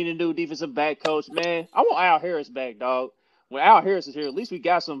go. We need a new defensive back coach, man. I want Al Harris back, dog. When Al Harris is here, at least we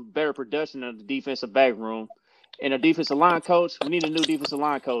got some better production in the defensive back room. And a defensive line coach, we need a new defensive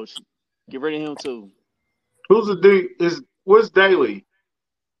line coach. Get rid of him too. What's Daly?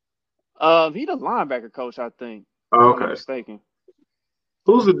 He the linebacker coach, I think. Oh, okay. If I'm not mistaken.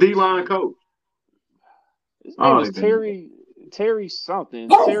 Who's the D-line coach? His name is Terry something.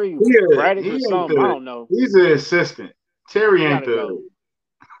 Terry Braddock or something. I don't know. He's an assistant. Terry ain't the.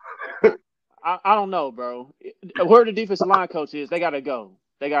 I don't know, bro. Where the defensive line coach is, they gotta go.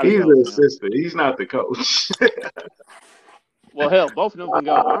 They gotta He's go, the man. assistant. He's not the coach. Well, hell, both of them can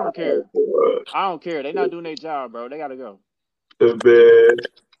go. I don't care. I don't care. They not doing their job, bro. They gotta go. Man,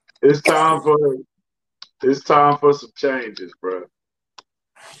 it's time for some changes, bro.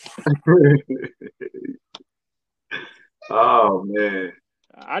 Oh man.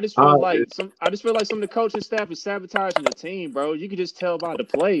 I just feel like some of the coaching staff is sabotaging the team, bro. You can just tell by the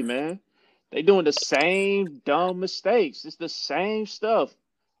play, man. They doing the same dumb mistakes. It's the same stuff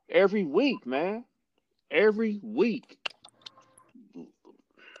every week, man. Every week.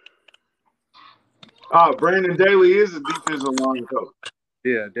 Brandon Daly is a defensive line coach.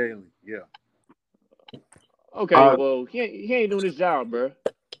 Yeah, Daly. Yeah. Okay, well, he ain't doing his job, bro.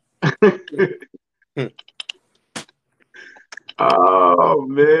 Oh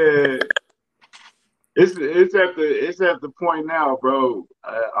man, it's at the point now, bro.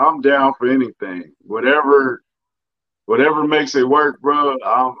 I'm down for anything, whatever makes it work, bro.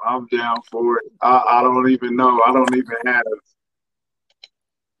 I'm down for it. I don't even know. I don't even have.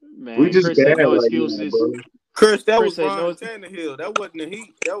 Man, We just Chris bad said no right excuses. now, bro. Chris, that Chris was said Ryan Tannehill. That wasn't the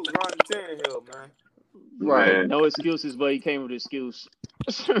Heat. That was Ryan Tannehill, man. Right, Man. no excuses, but he came with an excuse.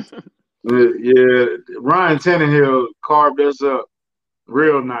 Yeah, Ryan Tannehill carved us up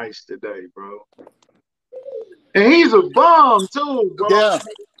real nice today, bro. And he's a bum too, bro.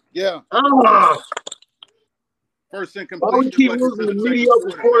 Yeah. First Why incompletion. we keep losing to mediocre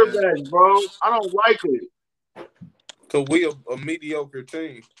quarterbacks, bro? I don't like it. Cause we a mediocre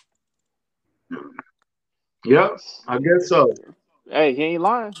team. Yep, I guess so. Hey, he ain't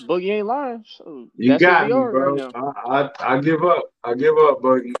lying. Boogie ain't lying. So You that's what got we me, are bro. right now. I give up. I give up,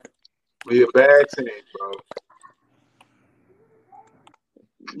 Boogie. We a bad team, bro.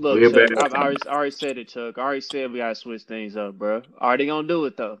 Look, Chuck, I already said it, Chuck. I already said we gotta switch things up, bro. Are they gonna do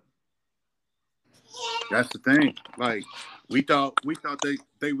it though? That's the thing. Like we thought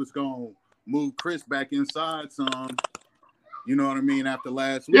they was gonna move Chris back inside some. You know what I mean? After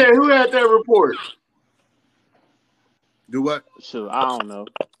last week. Yeah, who had that report? Do what? Sure, I don't know.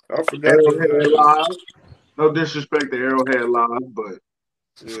 I forgot. Arrowhead Live. No disrespect to Arrowhead Live, but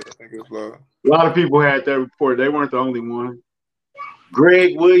Yeah, I think it's live. a lot of people had that report. They weren't the only one.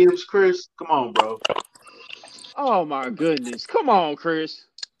 Greg Williams, Chris, come on, bro. Oh my goodness. Come on, Chris.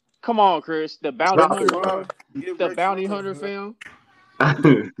 Come on, Chris. The bounty hunter, bro. The bounty hunter film.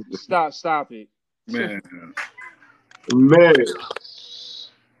 Stop it. Man.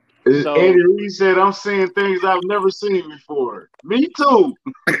 So, Andy Reid said, I'm seeing things I've never seen before. Me too.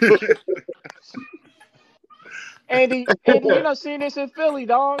 Andy, you not seen this in Philly,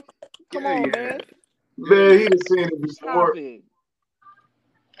 dog. Come on, man. Man, he done seen it before. Stop it.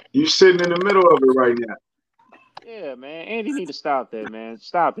 You sitting in the middle of it right now. Yeah, man. Andy need to stop that, man.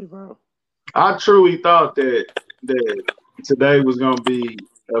 Stop it, bro. I truly thought that today was gonna be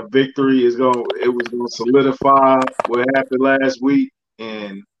a victory. It was gonna solidify what happened last week.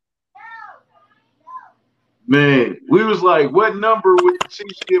 And man, we was like, what number would the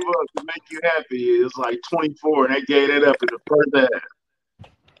Chiefs give up to make you happy? It was like 24, and they gave that up in the first half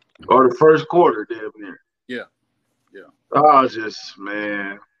or the first quarter, damn near. Yeah. Oh, just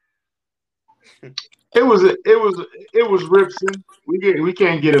man. It was Ripson. We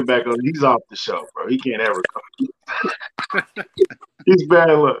can't get him back on. He's off the show, bro. He can't ever come. He's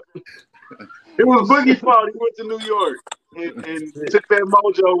bad luck. It was Boogie's fault. He went to New York and took that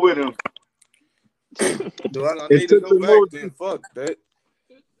mojo with him. Do I need to go back then? Fuck that.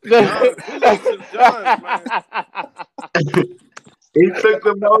 John, man. He took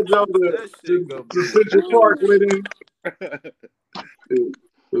the mojo to Central Park with him.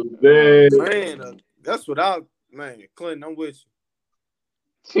 Man, that's what Clinton, I'm with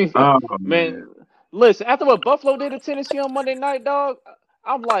you. Man, listen, after what Buffalo did to Tennessee on Monday night, dog,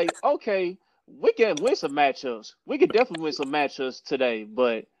 I'm like, okay, we can win some matchups. We could definitely win some matchups today,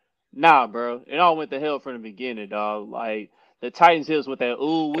 but nah, bro. It all went to hell from the beginning, dog. Like, the Titans hit us with that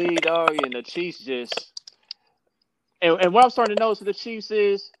ooh-wee, dog, and the Chiefs just – and what I'm starting to notice with the Chiefs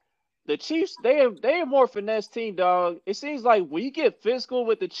is the Chiefs, they are more finesse team, dog. It seems like when you get physical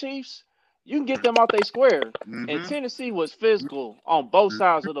with the Chiefs, you can get them out their square. Mm-hmm. And Tennessee was physical on both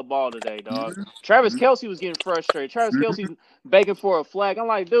sides of the ball today, dog. Mm-hmm. Travis Kelce was getting frustrated. Travis Kelce begging for a flag. I'm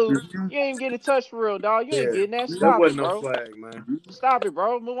like, dude, you ain't getting touched for real, dog. You ain't getting that. Stop it, bro. No flag, man. Stop it,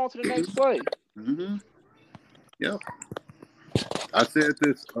 bro. Move on to the next play. Mm-hmm. Yep. I said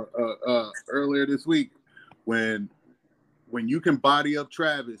this earlier this week. When you can body up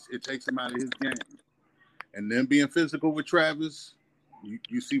Travis, it takes him out of his game. And then being physical with Travis,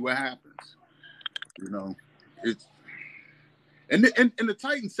 you see what happens. You know, it's and the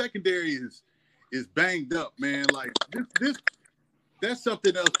Titans secondary is banged up, man. Like this that's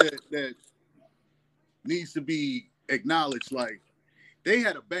something else that needs to be acknowledged. Like they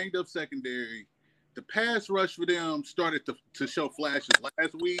had a banged up secondary. The pass rush for them started to show flashes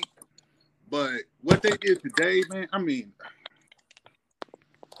last week, but what they did today, man, I mean,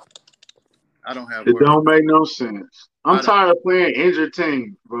 I don't have It words. don't make no sense. I'm tired of playing injured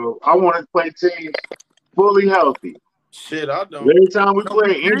teams, bro. I want to play teams fully healthy. Shit, I don't. Every time we No,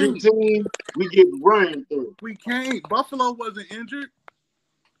 play we an injured can't. team, we get run through. We can't. Buffalo wasn't injured,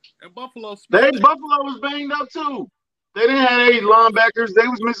 and Buffalo. Buffalo was banged up too. They didn't have 8 linebackers. They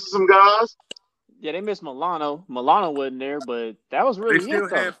was missing some guys. Yeah, they missed Milano. Milano wasn't there, but that was really They still it,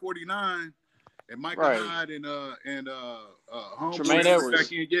 though. had 49, and Michael Right. Hyde and Homeboy Tremaine Edwards.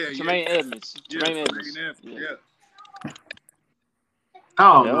 back in. Yeah, Tremaine Edmonds. Tremaine Edmonds. Edmonds. Yeah.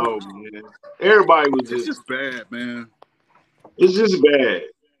 I don't Yeah. know, man. Everybody was It's just just bad, man. it's just bad.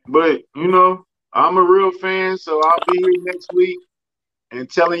 But you know, I'm a real fan, so I'll be here next week and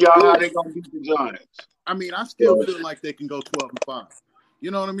telling y'all how they gonna beat the Giants. I mean, I still feel like they can go 12-5. You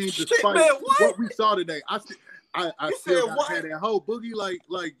know what I mean? Despite man, what we saw today, I You still said gotta have that hope. Boogie, like,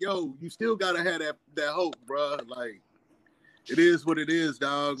 yo, you still gotta have that hope, bro. Like, it is what it is,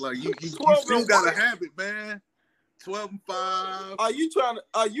 dog. Like, you still gotta have it, man. 12-5. Are you trying to?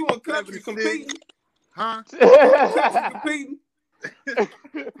 Are you in country 76. competing? Huh? Country competing?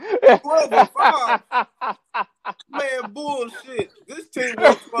 12-5. Man, bullshit. This team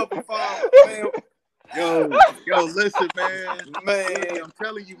went 12-5. Man, Yo, listen, man. man. I'm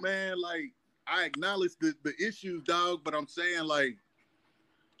telling you, man, like, I acknowledge the issues, dog, but I'm saying, like,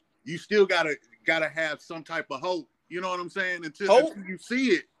 you still gotta have some type of hope. You know what I'm saying? Until you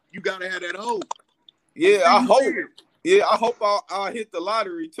see it, you gotta have that hope. Yeah, I hope. It. Yeah, I hope I'll hit the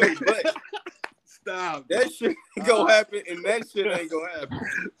lottery too. But Stop. that shit ain't gonna happen, and that shit ain't gonna happen.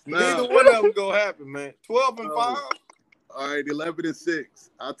 Stop. Neither one of them gonna happen, man. 12-5. All right,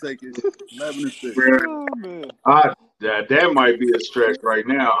 11-6. I'll take it. 11-6. Oh, man. That might be a stretch right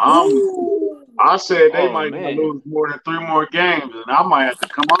now. I said they might not lose more than 3 more games, and I might have to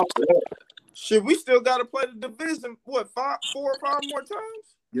come off of that. Shit, we still got to play the division. What, 4 or 5 more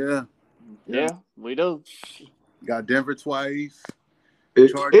times? Yeah, we do. Got Denver twice.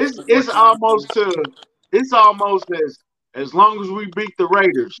 It's almost as long as we beat the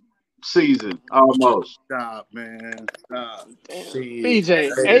Raiders season almost. Stop, man. Stop.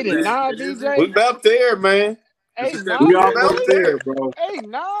 BJ, 8-9, BJ. We about there, man. 8-9. We almost there, bro.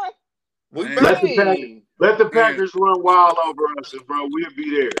 8-9. We Man. about Let the Packers run wild over us, and bro, we'll be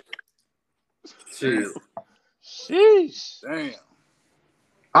there. Shit. Sheesh. Damn.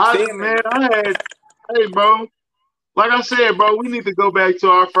 Hey, bro. Like I said, bro, we need to go back to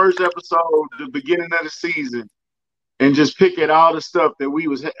our first episode, the beginning of the season, and just pick at all the stuff that we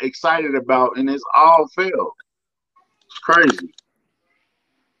was excited about, and it's all failed. It's crazy.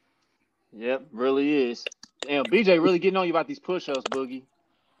 Yep, really is. Damn, BJ really getting on you about these push-ups, Boogie.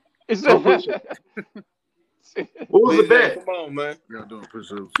 What was the bet? Come on, man. Y'all doing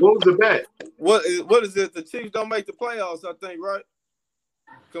push-ups. What was the bet? What is it? The Chiefs don't make the playoffs, I think, right?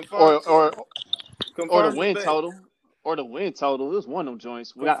 Or Confirm the win bet. total. Or the win total. It was one of them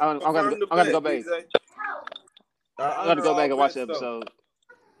joints. I'm gonna go back. I gotta go back and watch the episode.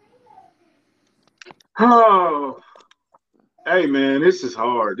 Oh, hey man, this is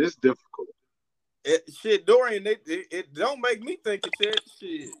hard. This is difficult. Shit, Dorian, it don't make me think it's that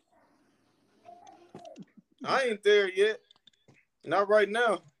shit. I ain't there yet. Not right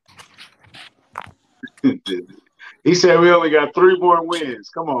now. He said we only got 3 more wins.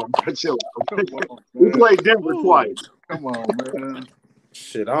 Come on, bro. Chill. We played Denver twice. Come on, man.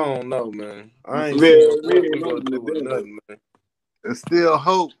 Shit, I don't know, man. I ain't nothing, man. There's still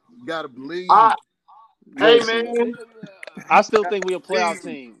hope. You gotta believe. Hey man, I still think we'll play our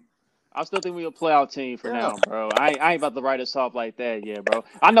team. I still think we'll play our team for now, bro. I ain't about to write us off like that, yeah, bro.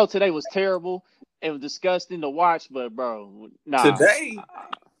 I know today was terrible. It was disgusting to watch, but bro, nah. Today,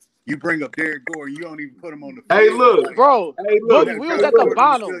 you bring up Derek Gore, you don't even put him on the field. Hey, look. Bro, Hey, look. Boogie, we was at the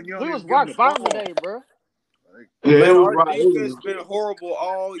bottom. We was rock bottom today, bro. Yeah, man, it was our right. defense been horrible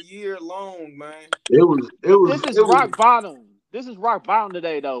all year long, man. This is rock bottom. This is rock bottom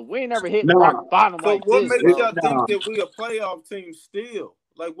today, though. We ain't never hit rock bottom So like what this, makes bro. y'all think that we a playoff team still?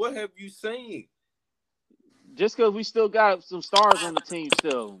 Like, what have you seen? Just because we still got some stars on the team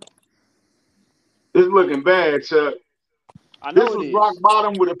still. It's looking bad, Chuck. I know This it was is. rock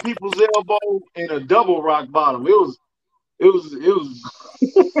bottom with a people's elbow and a double rock bottom. It was it was a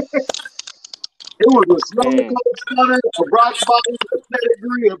snow Man. cone stunner, a rock bottom, a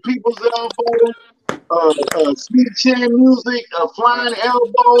pedigree, a people's elbow, sweet chin music, a flying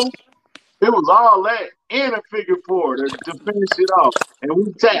elbow. It was all that and a figure four to finish it off, and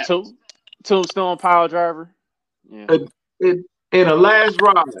we tapped. Tombstone power driver. Yeah. In a last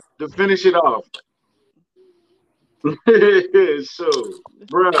ride to finish it off. So,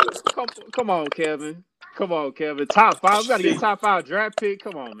 bro. Come on, Kevin. Come on, Kevin. Top 5. We gotta get top 5 draft pick.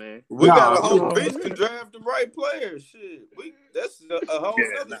 Come on, man. We got a whole bench to draft the right players. Shit, that's a whole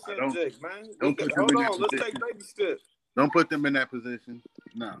other subject, man. Hold on, let's take baby steps. Don't put them in that position.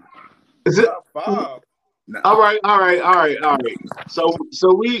 No. Is it top 5? No. All right. So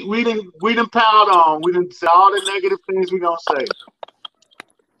we didn't piled on. We didn't say all the negative things we gonna say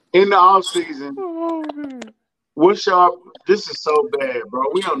in the off season. What's your? This is so bad, bro.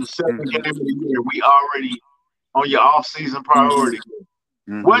 We on the second game of the year. We already on your off season priority.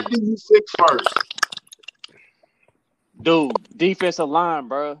 What did you fix first? Dude, defensive line,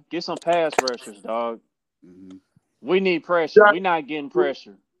 bro. Get some pass rushers, dog. We need pressure. We not getting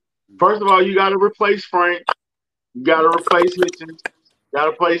pressure. First of all, you got to replace Frank. You got to replace Hitchens. Got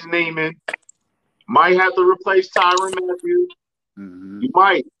to replace Neiman. Might have to replace Tyrann Mathieu. You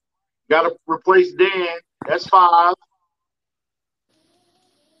might. Got to replace Dan. That's 5.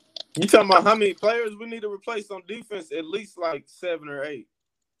 You talking about how many players we need to replace on defense? At least like 7 or 8.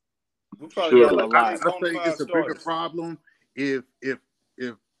 We probably got like I think it's a bigger problem if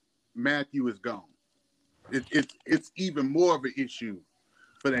Mathieu is gone. It's even more of an issue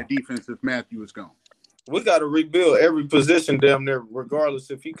for that defense if Mathieu is gone. We got to rebuild every position damn near, regardless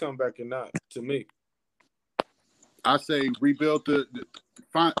if he come back or not. To me, I say rebuild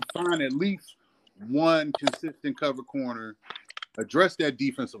find at least one consistent cover corner. Address that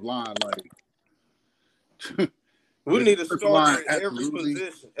defensive line like. We need to start at every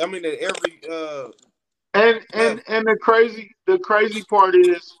position. I mean, at every. And the crazy part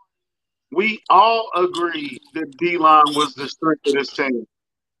is, we all agreed that D-line was the strength of this team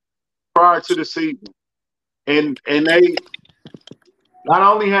prior to the season, and they not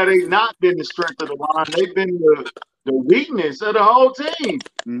only had they not been the strength of the line, they've been the weakness of the whole team.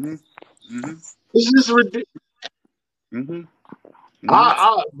 It's just ridiculous.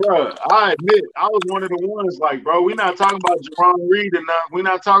 I admit, I was one of the ones like, bro, we're not talking about Jerron Reed enough. We're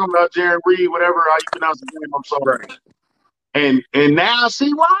not talking about Jaron Reed, whatever how you pronounce his name. I'm sorry. And now I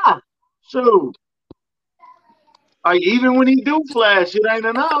see why. So, like, even when he do flash, it ain't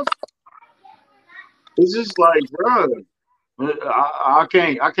enough. It's just like, bro, I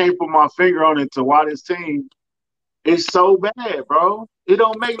can't put my finger on it to why this team is so bad, bro. It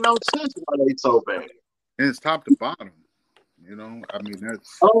don't make no sense why they so bad. And it's top to bottom. You know, I mean,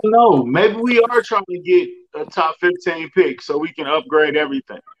 that's. I don't know. Maybe we are trying to get a top 15 pick so we can upgrade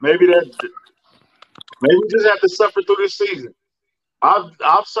everything. Maybe we just have to suffer through this season.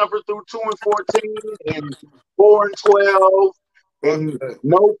 I've suffered through 2-14 and 4-12 and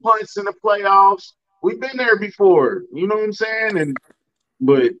no punts in the playoffs. We've been there before. You know what I'm saying?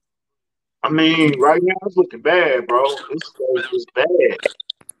 But I mean, right now it's looking bad, bro. It's bad.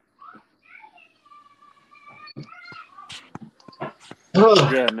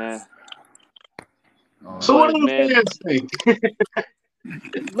 Yeah, man. So what do you fans think?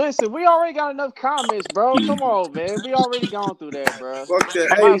 Listen, we already got enough comments, bro. Come on, man. We already gone through that, bro. Fuck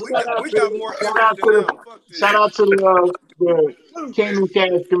that. Hey, we got more. Shout out to the Kingdom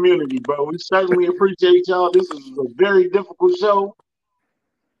Cast community, bro. We certainly appreciate y'all. This is a very difficult show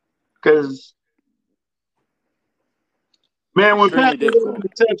because, man, when Pat did the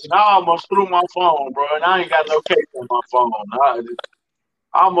reception, I almost threw my phone, bro, and I ain't got no case on my phone.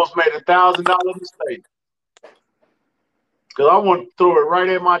 I almost made $1,000 mistake. Because I want to throw it right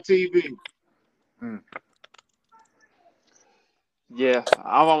at my TV. Yeah,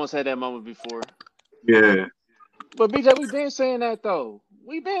 I've almost had that moment before. Yeah. But BJ, we've been saying that though.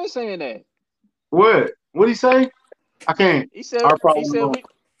 We've been saying that. What? What'd he say? I can't. He said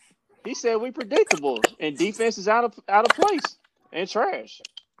we predictable and defense is out of place and trash.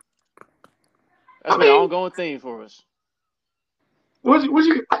 That's been an ongoing theme for us. What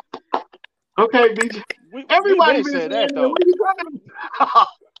you? Okay, BJ. Everybody been saying that though. What are you talking about?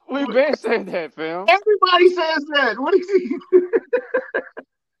 We've been saying that, fam. Everybody says that. What is he?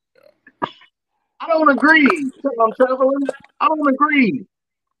 I don't agree. I don't agree.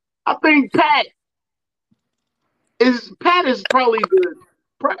 I think Pat is probably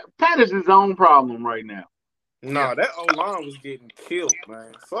Pat is his own problem right now. Nah, that O-line was getting killed,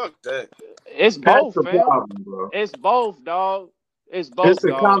 man. Fuck that. It's Pat's both, fam. problem, bro. It's both, dog. It's both. It's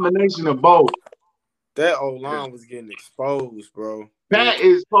a combination of both. That O-line was getting exposed, bro. Pat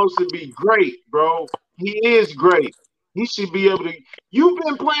is supposed to be great, bro. He is great. He should be able to. You've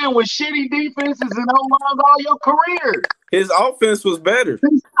been playing with shitty defenses and O-lines all your career. His offense was better.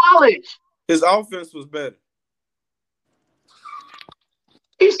 Since college. His offense was better.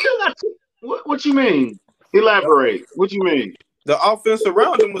 He still got what you mean? Elaborate. What you mean? The offense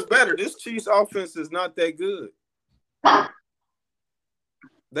around him was better. This Chiefs offense is not that good.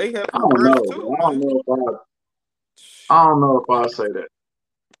 They have I don't know. too, I don't know if I say that.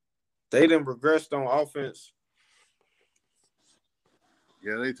 They done regressed on offense.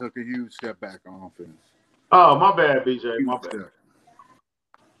 Yeah, they took a huge step back on offense. Oh, my bad, BJ. My bad.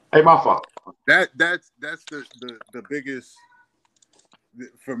 Hey, my fault. That's the biggest.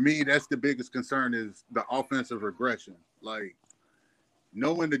 For me, that's the biggest concern is the offensive regression. Like,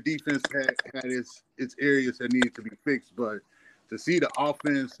 knowing the defense had its areas that needed to be fixed, but to see the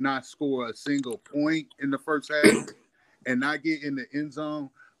offense not score a single point in the first half and not get in the end zone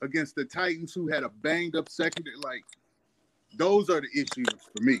against the Titans, who had a banged up secondary, like, those are the issues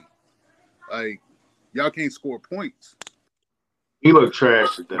for me. Like, y'all can't score points. He looked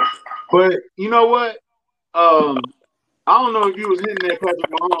trash today. But you know what? I don't know if you was hitting that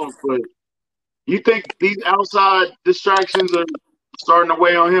Patrick Mahomes, but you think these outside distractions are starting to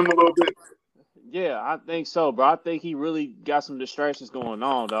weigh on him a little bit? Yeah, I think so, bro. I think he really got some distractions going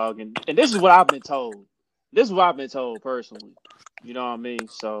on, dog. And this is what I've been told. This is what I've been told personally. You know what I mean?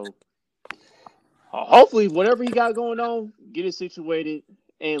 So hopefully whatever he got going on, get it situated.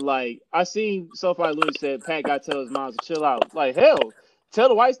 And like I seen SoFi Looney said, Pat got to tell his mom to chill out. Like hell, tell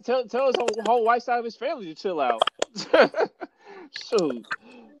his whole white side of his family to chill out. Shoot.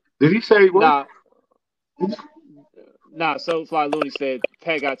 Did he say what? Nah. SoFi Looney said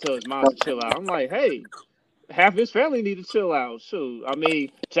Pat got to tell his mom to chill out. I'm like, hey, half his family need to chill out. Shoot. I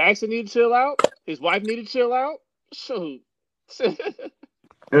mean, Jackson need to chill out. His wife need to chill out. Shoot.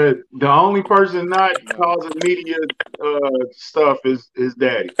 The only person not causing media stuff is his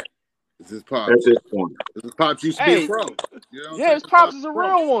daddy. It's his pops. At this point. His pops used to be a pro. You know his pops is a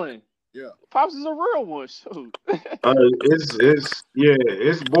real one. Yeah. Pops is a real one. Shoot.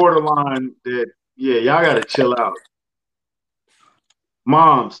 It's borderline that, y'all got to chill out.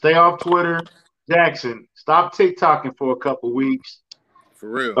 Mom, stay off Twitter. Jackson, stop TikToking for a couple weeks. For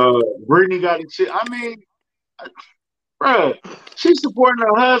real. Brittany got to chill. I mean, bro, she's supporting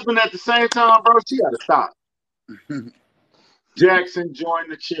her husband at the same time, bro. She got to stop. Jackson joined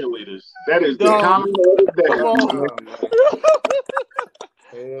the cheerleaders. That is the comment of the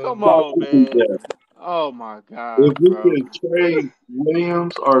day. Come on, man. Oh, my God. If we could trade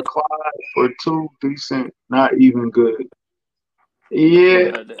Williams or Clyde for two decent, not even good.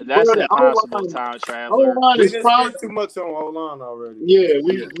 Yeah. That's an impossible time traveler. We just spent too much on O-line already. Yeah,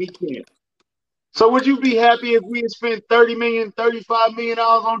 we can't. So would you be happy if we had spent $30 million, $35 million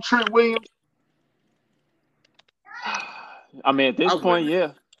on Trent Williams? I mean, at this point,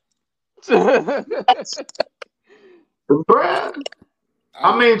 yeah. Bruh.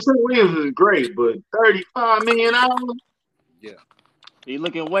 I mean, Trent Williams is great, but $35 million? Yeah. He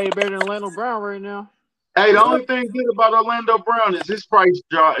looking way better than Orlando Brown right now. Hey, the only thing good about Orlando Brown is his price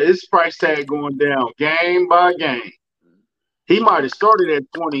tag going down game by game. He might have started at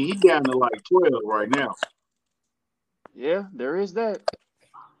 20. He's down to like 12 right now. Yeah, there is that.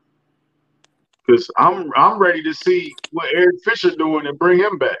 Because I'm ready to see what Eric Fisher doing and bring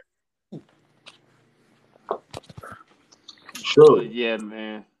him back. Sure. Yeah,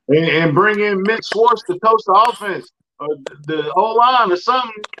 man. And bring in Mitch Schwartz to coach the offense or the O-line or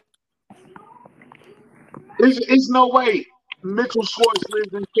something. It's no way Mitchell Schwartz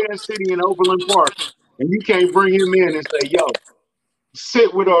lives in Kansas City in Overland Park, and you can't bring him in and say, yo,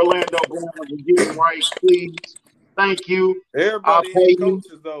 sit with Orlando Brown and get him right, please. Thank you. Everybody hates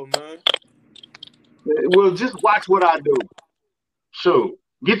coaches, though, man. Well, just watch what I do. Sure.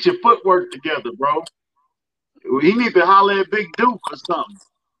 Get your footwork together, bro. He need to holler at Big Duke or something.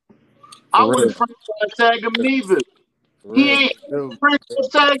 I wouldn't franchise tag him neither. He ain't franchise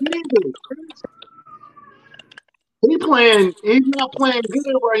tag neither. He's not playing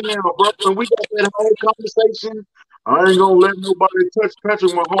good right now, bro. And we got that whole conversation. I ain't gonna let nobody touch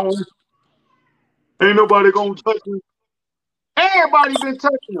Patrick Mahomes. Ain't nobody gonna touch him. Everybody been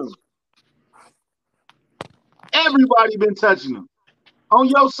touching him. Everybody been touching him on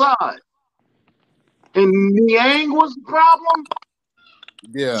your side. And Niang was the problem.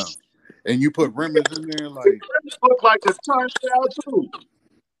 Yeah, and you put Remmers in there like look like a turnstile too.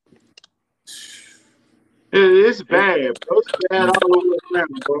 It's bad, bro. It's bad all over the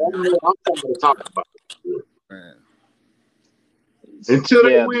ground, bro. I'm talking to talk about it. Man. Until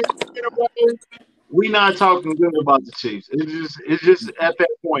they win, we not talking good about the Chiefs. It's just at that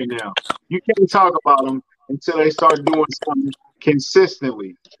point now. You can't talk about them until they start doing something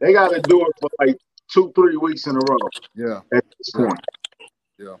consistently. They got to do it for like 2-3 weeks in a row. Yeah. At this point.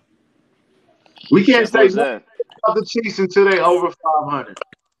 Yeah. We can't say Simple as nothing that. about the Chiefs until they over 500.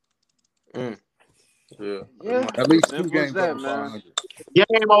 Mm. Yeah. Yeah, At least 2 simple as games that, over man. 500.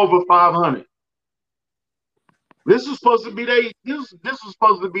 Game over 500. This was supposed to be this was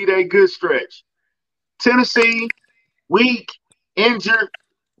supposed to be their good stretch. Tennessee, weak, injured.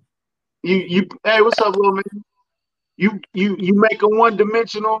 Hey, what's up, little man? You make them one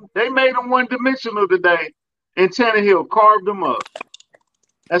dimensional. They made them one dimensional today, and Tannehill carved them up.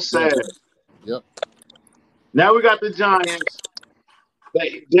 That's sad. Yep. Now we got the Giants.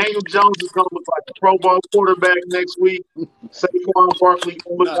 Daniel Jones is gonna look like a Pro Bowl quarterback next week. Saquon Barkley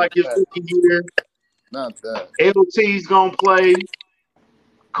gonna look Not like his that. rookie year. Not that. LT's gonna play.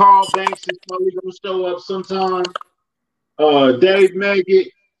 Carl Banks is probably gonna show up sometime. Dave Meggett,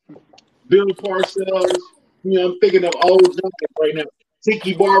 Bill Parcells. I'm thinking of old Giants right now.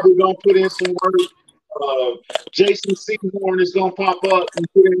 Tiki Barber gonna put in some work. Jason Seymour is gonna pop up and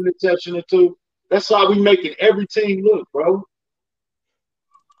put in an interception or two. That's how we making every team look, bro.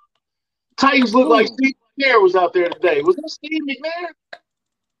 Titans look like Steve McNair was out there today. Was that Steve McNair?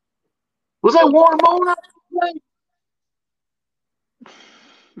 Was that Warren Moon out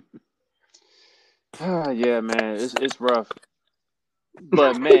Ah, yeah, man, it's rough.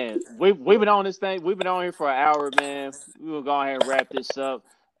 But man, we've been on this thing. We've been on here for an hour, man. We will go ahead and wrap this up.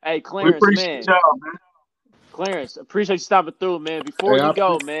 Hey, We Clarence, appreciate man, y'all, man. Clarence, appreciate you stopping through, man. Before Hey, you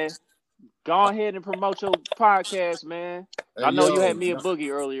go, man, go ahead and promote your podcast, man. I know you had me and Boogie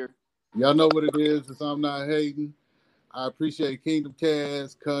earlier. y'all know what it is. If I'm not hating, I appreciate Kingdom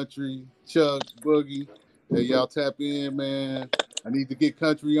Cast, Country, Chuck, Boogie. Hey, y'all tap in, man. I need to get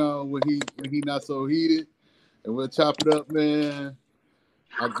Country on when he not so heated, and we'll chop it up, man.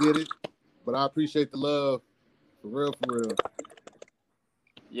 I get it, but I appreciate the love, for real, for real.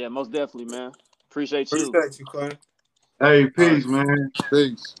 Yeah, most definitely, man. Appreciate you. Appreciate you, Clay. Hey, All peace, right, man.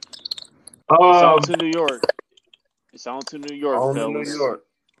 peace. It's on Um, to New York. It's on to New York, On to New fellas. York.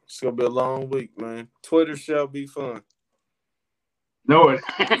 It's gonna be a long week, man. Twitter shall be fun. no, it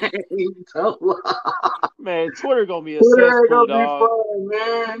ain't. Man, Twitter gonna be a Twitter ain't cesspool, gonna be dog. fun,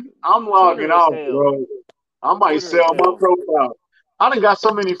 man. I'm Twitter logging is off, hell. bro. I might Twitter is sell my hell. profile. I done got so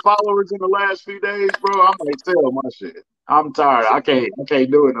many followers in the last few days, bro. I might sell my shit. I'm tired. I can't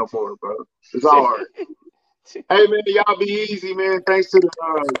do it no more, bro. It's hard. Hey man, y'all be easy, man. Thanks to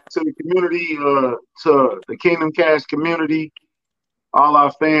the community, to the Kingdom Cast community, all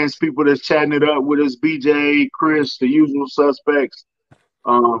our fans, people that's chatting it up with us, BJ, Chris, the usual suspects.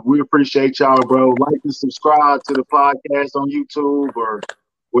 We appreciate y'all, bro. Like and subscribe to the podcast on YouTube or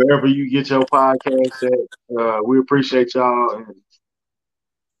wherever you get your podcast at. We appreciate y'all.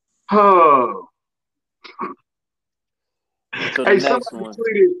 Oh, Until the hey, next somebody one.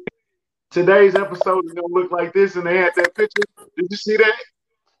 tweeted today's episode is gonna look like this, and they had that picture. Did you see that?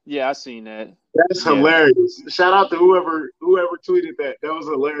 Yeah, I seen that. That's Yeah. hilarious. Shout out to whoever tweeted that. That was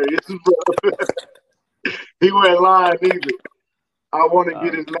hilarious, bro. He went live either. I want to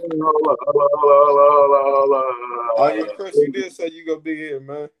get his name. Hold up. Oh yeah, Chris, you did say you gonna be here,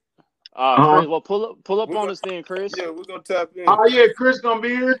 man. Chris, well, pull up We on gonna- us then, Chris. Yeah, we're gonna tap in. Oh yeah, Chris gonna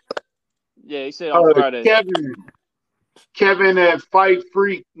be here. Yeah, he said on Friday. Kevin at Fight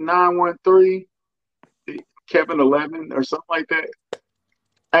Freak 913, Kevin 11 or something like that.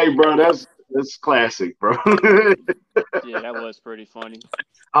 Hey, bro, that's classic, bro. Yeah, that was pretty funny.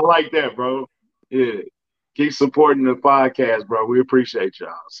 I like that, bro. Yeah. Keep supporting the podcast, bro. We appreciate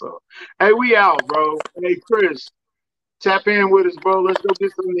y'all. So, hey, we out, bro. Hey, Chris, tap in with us, bro. Let's go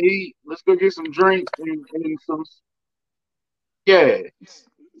get something to eat. Let's go get some drinks and some. Yeah.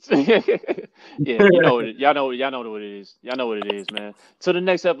 Yeah, you know it. Y'all know what it is. Y'all know what it is, man. Till the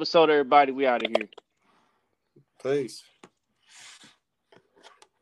next episode, everybody. We out of here. Peace.